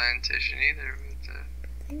ain't no scientist either, but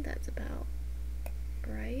I think that's about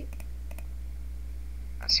right.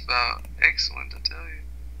 that's about excellent, I tell you.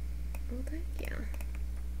 Well, thank you.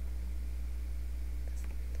 It's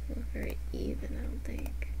not very even, I don't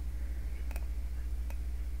think.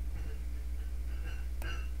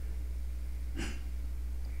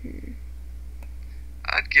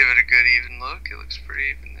 I'd give it a good even look. It looks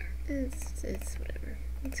pretty even there. It's whatever.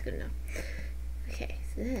 It's good enough. Okay,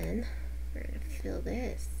 so then we're gonna fill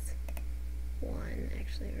this one.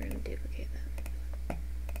 Actually, we're gonna duplicate that.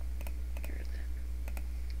 Here is that.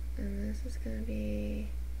 And this is gonna be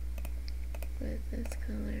with this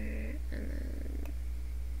color, and then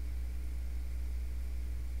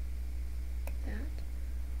that.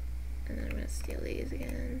 And then I'm gonna steal these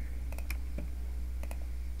again.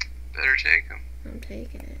 Better take them. I'm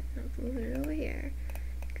taking it. I'm moving it over here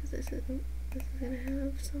because this is gonna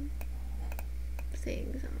have some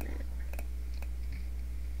things on it.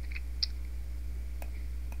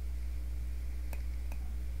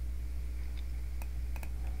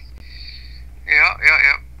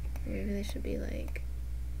 Yeah. Maybe they should be like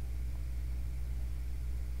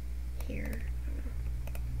here.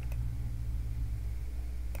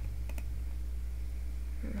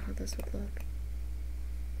 I don't know how this would look.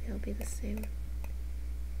 They'll be the same.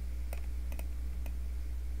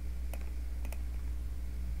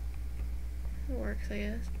 It works, I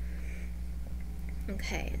guess.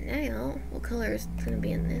 Okay, now what color is gonna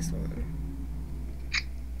be in this one?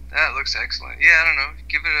 That looks excellent. Yeah, I don't know.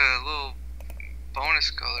 Give it a little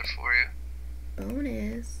bonus color for you.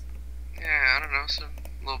 Bonus. Yeah, I don't know. Some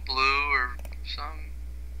little blue or something.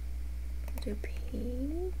 Do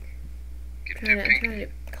pink. Get I'm pink. trying to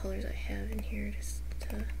do colors I have in here just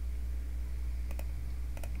to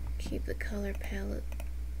keep the color palette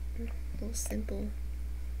a little simple.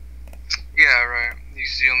 Yeah, right.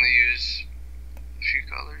 You only use a few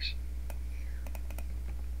colors.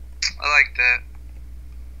 I like that.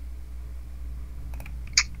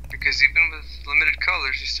 Because even with limited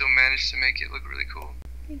colors, you still manage to make it look really cool.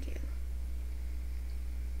 Thank you.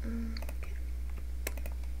 Okay.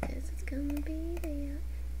 This is gonna be there.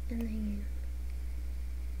 And then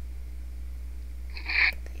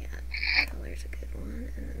that color's a good one.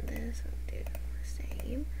 And then this, I'll do the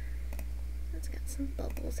same. It's got some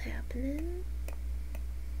bubbles happening.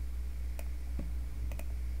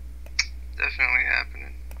 Definitely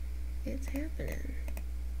happening. It's happening.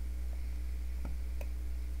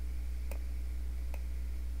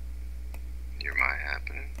 You're my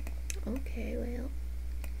happening. Okay, well,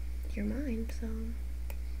 you're mine, so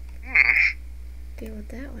deal with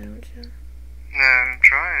that, why don't you? Nah, I'm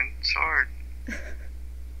trying. It's hard.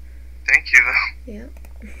 Thank you, though. Yep.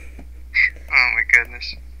 Oh my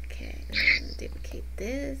goodness. Okay, and then duplicate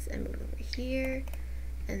this and move over here.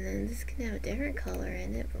 And then this can have a different color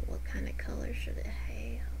in it, but what kind of color should it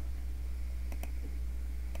have?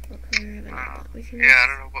 What color have I not? We can Yeah, I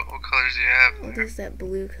don't know. What colors do you have we'll there? use that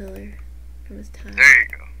blue color from his tie. There you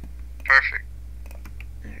go. Perfect.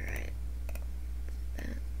 Alright.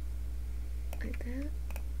 That. Like that.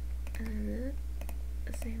 And then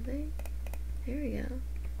that. The same thing. There we go.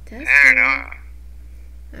 Test. There, no.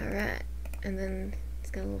 Alright. And then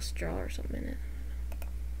it's got a little straw or something in it.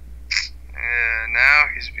 Yeah, now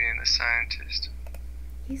he's being a scientist.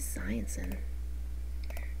 He's sciencing.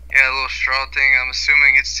 Yeah, a little straw thing. I'm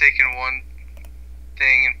assuming it's taking one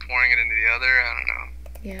thing and pouring it into the other. I don't know.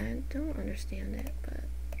 Yeah, I don't understand it, but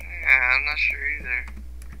Yeah, I'm not sure either.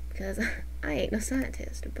 because I ain't no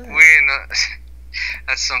scientist, but We ain't not.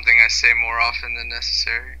 That's something I say more often than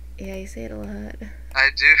necessary. yeah, you say it a lot. I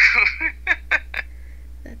do.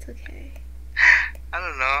 That's okay. I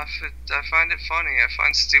don't know. I find it funny. I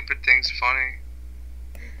find stupid things funny.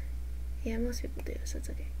 Yeah, most people do, so it's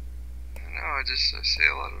okay. I know. I say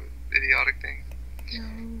a lot of idiotic things. No.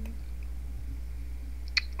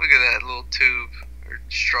 Look at that little tube or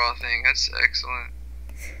straw thing. That's excellent.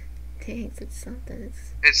 Thanks, it's something.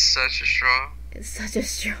 It's such a straw. It's such a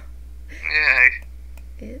straw. Yeah,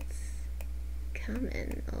 It's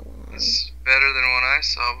coming along. it's better than one I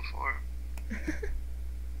saw before.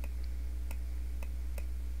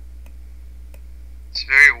 It's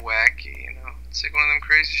very wacky, you know. It's like one of them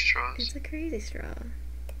crazy straws. It's a crazy straw.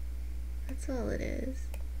 That's all it is.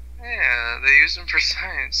 Yeah, they use them for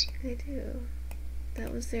science. They do.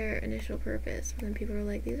 That was their initial purpose. But then people were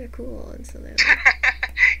like, these are cool. And so they're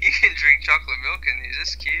You can drink chocolate milk in these.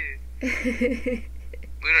 That's cute. like,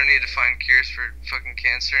 We don't need to find cures for fucking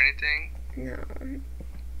cancer or anything. no.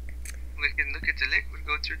 We can look at the liquid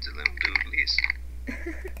go through the little doodlies.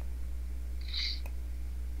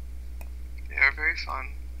 They are very fun.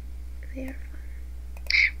 they are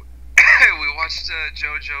We watched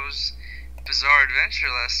JoJo's Bizarre Adventure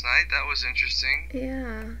last night. That was interesting. fun.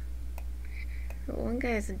 Yeah. But one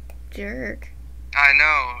guy's a jerk. I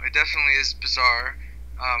know. It definitely is bizarre.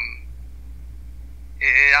 I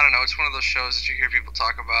don't know. It's one of those shows that you hear people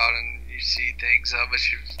talk about and you see things of, but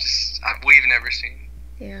we've never seen.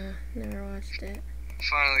 Yeah, never watched it.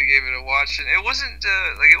 Finally gave it a watch, and it wasn't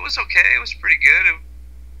it was okay. It was pretty good.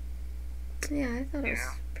 Yeah, I thought it was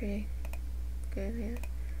pretty good. Yeah.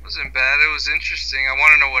 It wasn't bad. It was interesting. I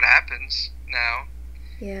want to know what happens now.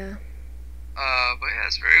 Yeah. But yeah,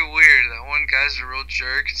 it's very weird. That one guy's a real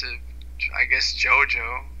jerk to, I guess,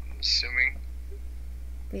 JoJo. I'm assuming.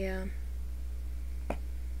 Yeah.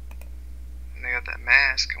 And they got that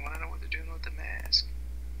mask. I want to know what they're doing with the mask.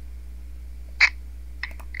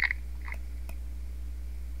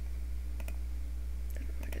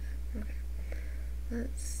 Okay.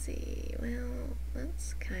 Let's see. Well,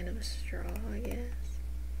 that's kind of a straw, I guess.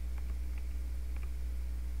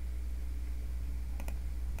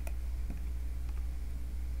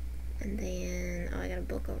 And then, oh, I got a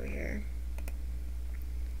book over here.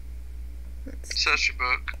 Such a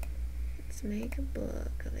book. Let's make a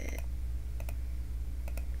book of it.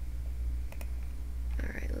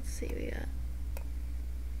 Alright, let's see. We got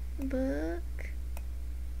a book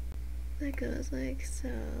that goes like so.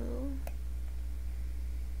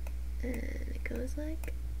 And it goes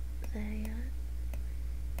like that.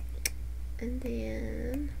 And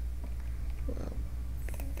then we'll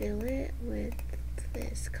fill it with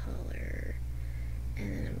this color. And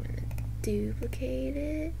then I'm going to duplicate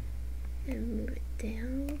it and move it down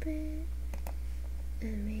a little bit.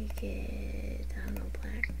 And make it, I don't know,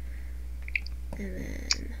 black. And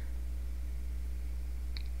then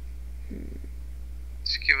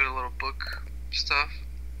just give it a little book stuff.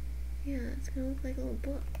 Yeah, it's gonna look like a little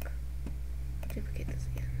book. Duplicate this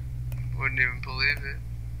again. Wouldn't even believe it.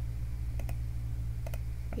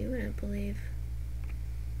 You wouldn't believe.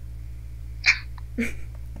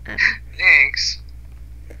 Thanks.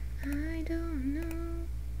 I don't know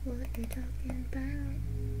what you're talking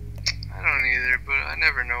about. I don't either, but I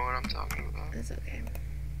never know what I'm talking about. That's okay.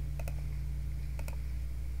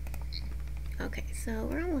 Okay, so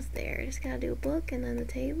we're almost there. Just gotta do a book and then the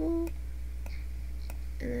table.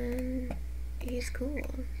 And then he's cool.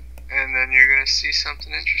 And then you're gonna see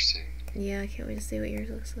something interesting. Yeah, I can't wait to see what yours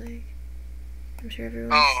looks like. I'm sure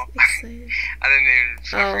everyone's excited. I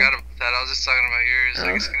forgot about that. I was just talking about yours. Oh.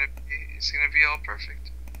 Like it's gonna be all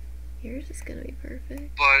perfect. Yours is gonna be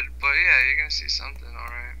perfect. But yeah, you're gonna see something,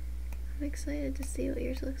 alright. I'm excited to see what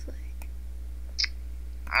yours looks like.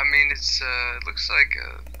 I mean, it looks like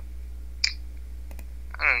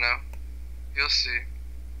I don't know. You'll see.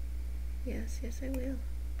 Yes, I will.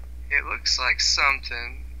 It looks like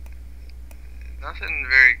something. Nothing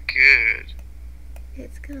very good.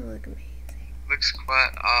 It's gonna look amazing. Looks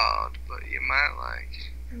quite odd, but you might like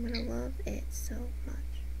it. I'm gonna love it so much.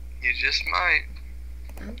 You just might.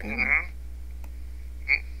 I'm You gonna, know?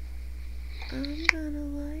 I'm gonna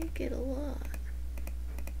like it a lot.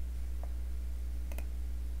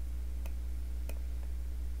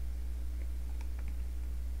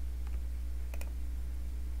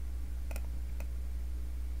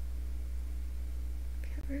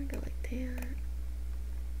 Okay, we're gonna go like that.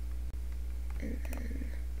 And then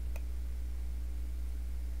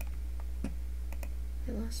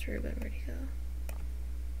I lost Ruben. Where'd he go?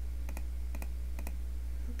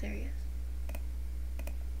 Oh, there he is.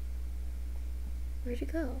 Where'd you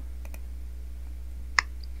go?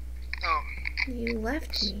 Oh, You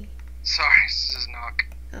left me. sorry, this is knock.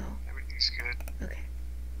 Oh, Everything's good. okay.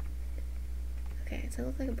 Okay, does that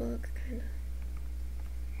look like a book? Kinda.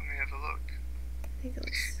 Let me have a look. I think it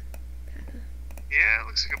looks Yeah, it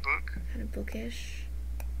looks like a book. kinda bookish.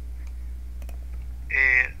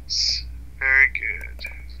 It's very good.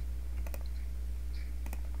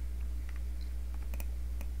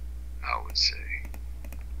 I would say.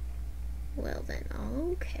 Well then,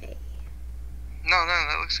 okay. No,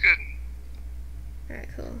 that looks good. Alright,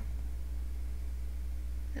 cool.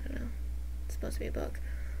 I don't know. It's supposed to be a book.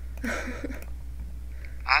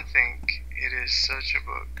 I think it is such a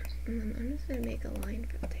book. I'm just gonna make a line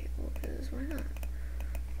for the table, because why not?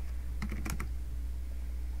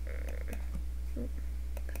 Oh,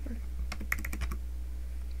 come on.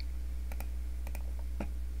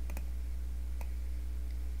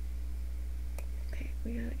 Okay,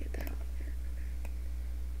 we gotta get that off there.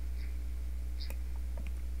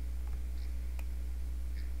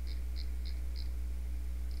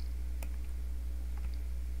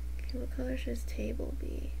 Okay, what color should his table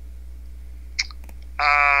be?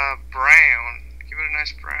 Brown. Give it a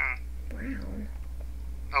nice brown. Brown.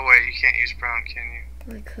 Oh wait, you can't use brown, can you?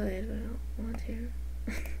 Well, I could, but I don't want to.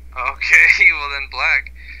 Okay, well then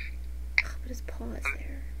black. Oh, but his paw is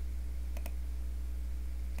there.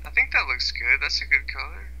 I think that looks good. That's a good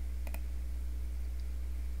color.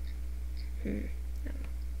 No.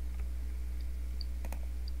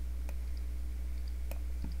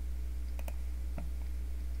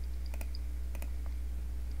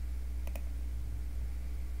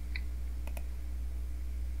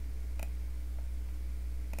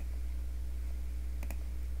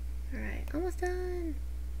 Alright, almost done.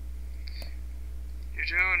 You're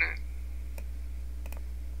doing it.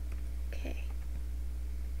 Okay.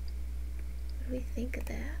 What do we think of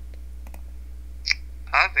that?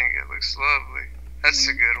 I think it looks lovely. That's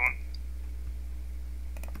a good one.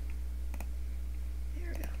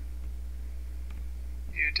 There we go.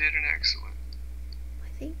 You did an excellent. Why,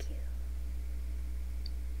 thank you.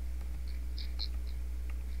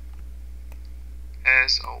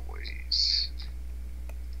 As always.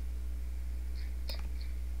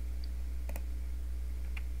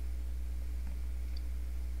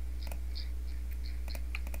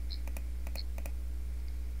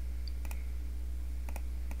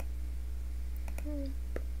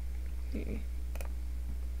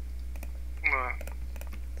 What?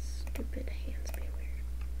 Stupid hands be weird.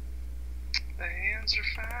 The hands are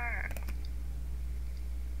fine.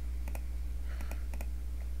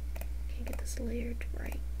 Can't get this layered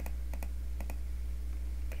right.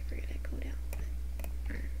 Okay, forget it. Go down a bit.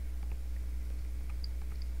 Alright.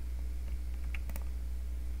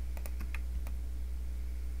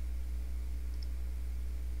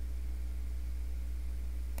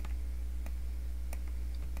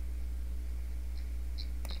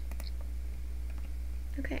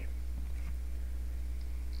 Okay.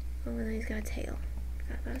 Oh, and then he's got a tail.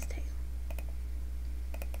 Forgot about his tail.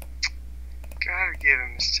 Gotta give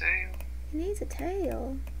him his tail. He needs a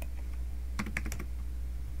tail.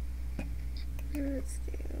 Let's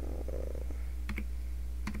do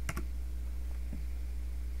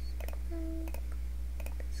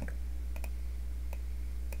this color.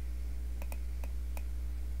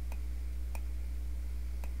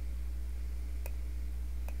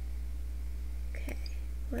 Okay,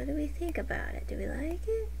 what do we think about it? Do we like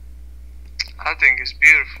it? I think it's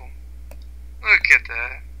beautiful. Look at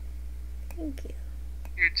that. Thank you.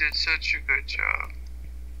 You did such a good job.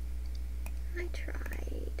 I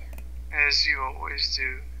tried. As you always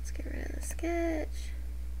do. Let's get rid of the sketch.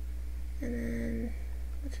 And then,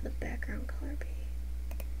 what should the background color be?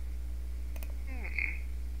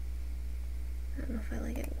 I don't know if I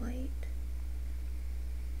like it white.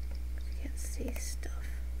 You can't see stuff.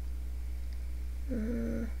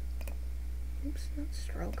 Oops, not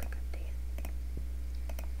stroke. God damn.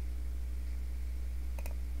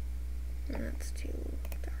 That's too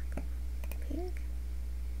dark. Pink?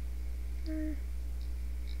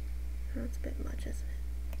 That's a bit much, isn't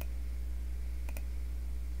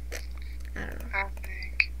it? I don't know.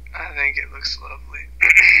 I think it looks lovely.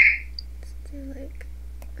 Let's do like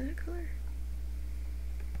that color.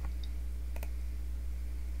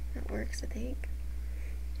 That works, I think.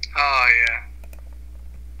 Oh yeah.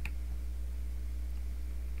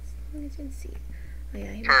 As long as you can see. Oh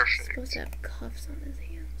yeah, he's Perfect. supposed to have cuffs on his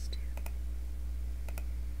hands too.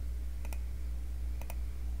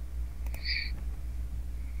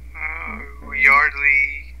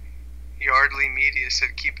 Yardley Media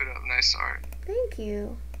said keep it up. Nice art. Thank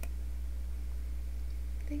you.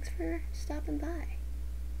 Thanks for stopping by.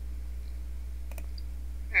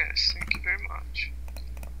 Yes, thank you very much.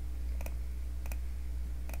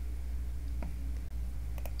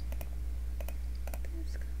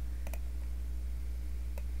 This color.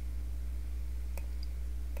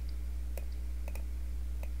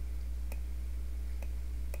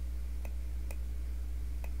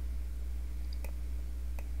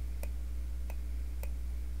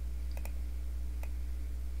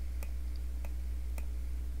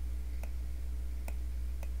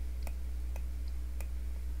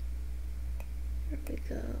 There we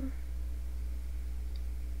go.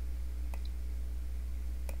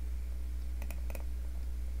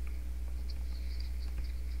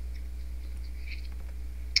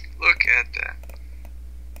 Look at that.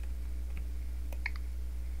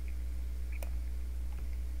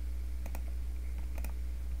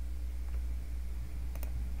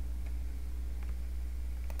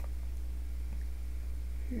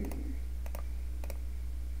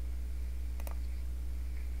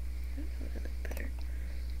 That would look better.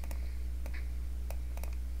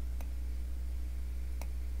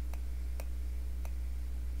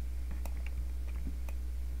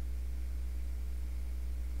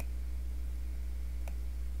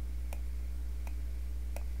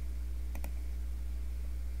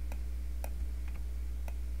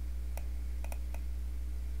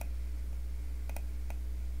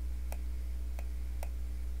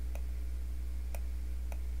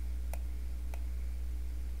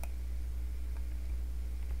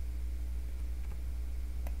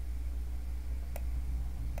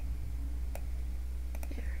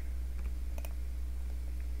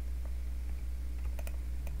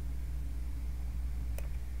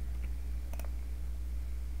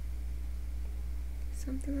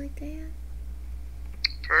 Something like that.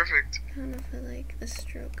 Perfect. I don't know if I like the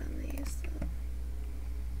stroke on these though.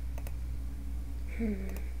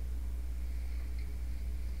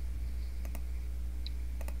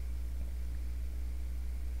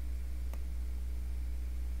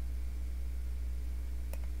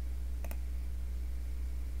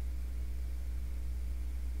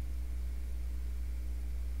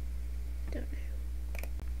 Don't know.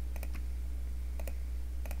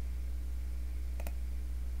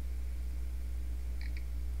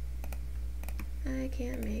 I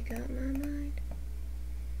can't make up my mind.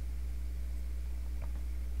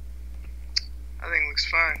 I think it looks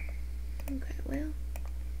fine. Okay, well,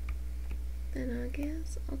 then I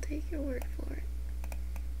guess I'll take your word for it.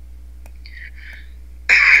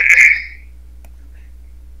 Okay.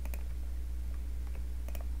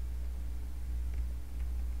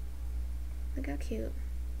 Look how cute.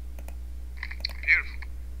 Beautiful.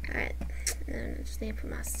 Alright, and I just need to put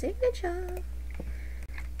my signature,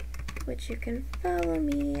 which you can follow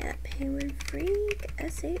me at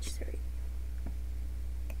PenguinFreakSH3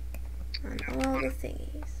 on all the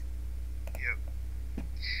thingies. Yep.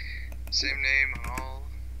 Same name on all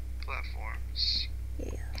platforms.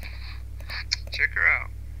 Yeah. Check her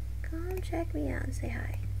out. Come check me out and say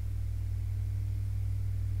hi.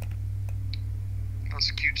 Lots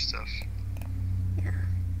of cute stuff. Yeah.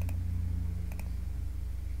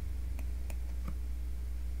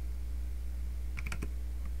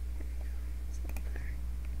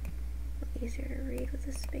 Easier to read with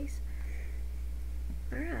a space.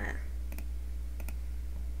 Alright.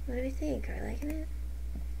 What do we think? Are we liking it?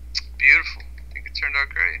 Beautiful. I think it turned out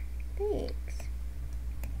great. Thanks.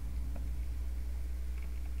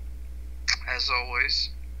 As always.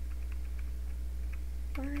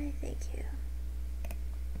 Why, thank you.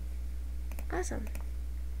 Awesome.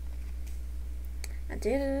 I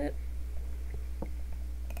did it.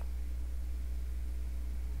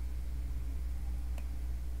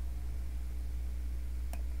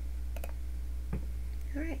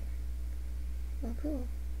 Alright. Well, cool.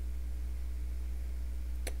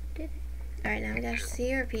 Did it. Alright, now we gotta see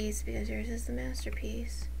your piece because yours is the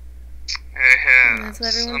masterpiece. Yeah. And that's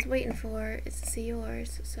what everyone's waiting for, is to see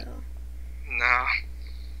yours, so. No.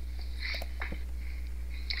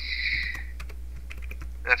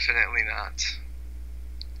 Definitely not.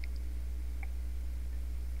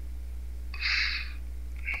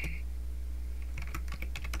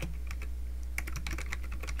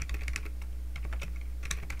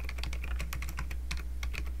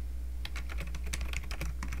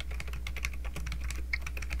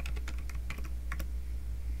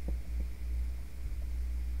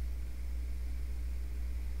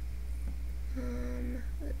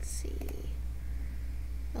 Let's see.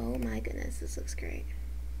 Oh my goodness, this looks great.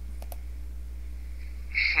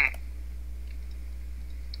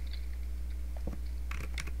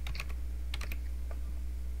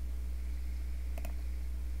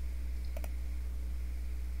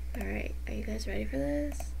 Alright, are you guys ready for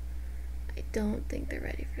this? I don't think they're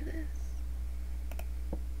ready for this.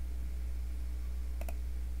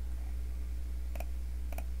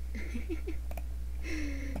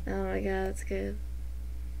 Oh my god, that's good.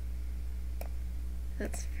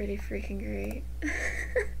 That's pretty freaking great.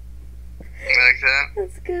 Like that?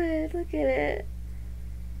 That's good, look at it.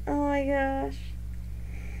 Oh my gosh.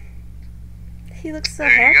 He looks so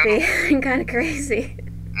happy and kind of crazy.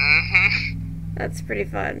 Mm-hmm. That's pretty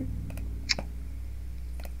fun.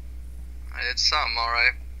 It's something,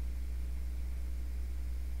 alright.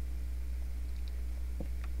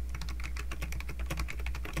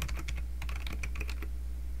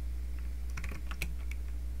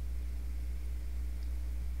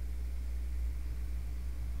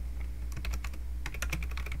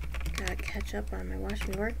 Gotta catch up on my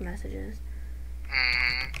watching work messages.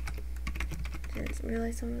 Didn't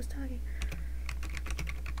realize someone was talking.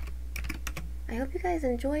 I hope you guys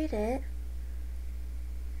enjoyed it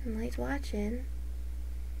and liked watching.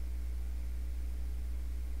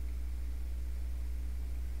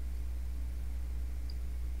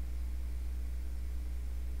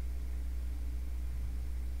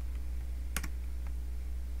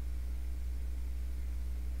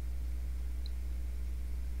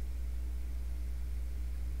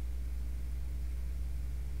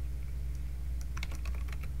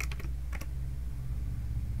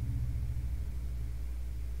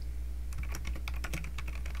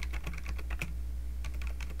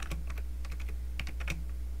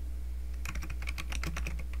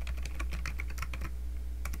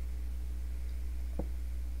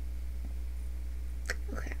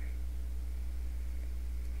 Okay.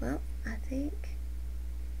 Well, I think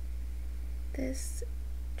this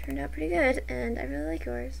turned out pretty good, and I really like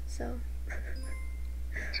yours, so.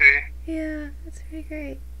 See? Yeah, that's pretty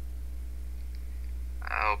great.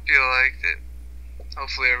 I hope you liked it.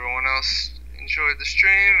 Hopefully everyone else enjoyed the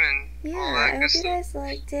stream and all that I good hope stuff. you guys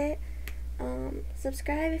liked it.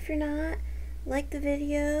 Subscribe if you're not. Like the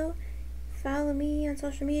video. Follow me on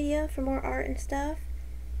social media for more art and stuff.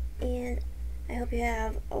 And I hope you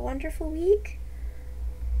have a wonderful week.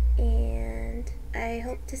 And I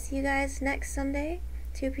hope to see you guys next Sunday,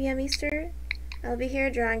 2 p.m. Eastern. I'll be here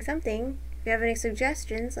drawing something. If you have any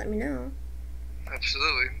suggestions, let me know.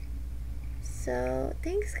 Absolutely. So,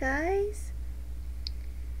 thanks, guys.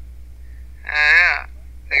 Yeah.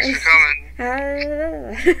 Thanks for coming.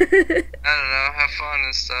 I don't know. Have fun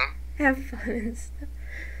and stuff. Have fun and stuff.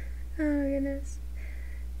 Oh, goodness.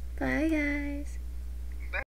 Bye, guys.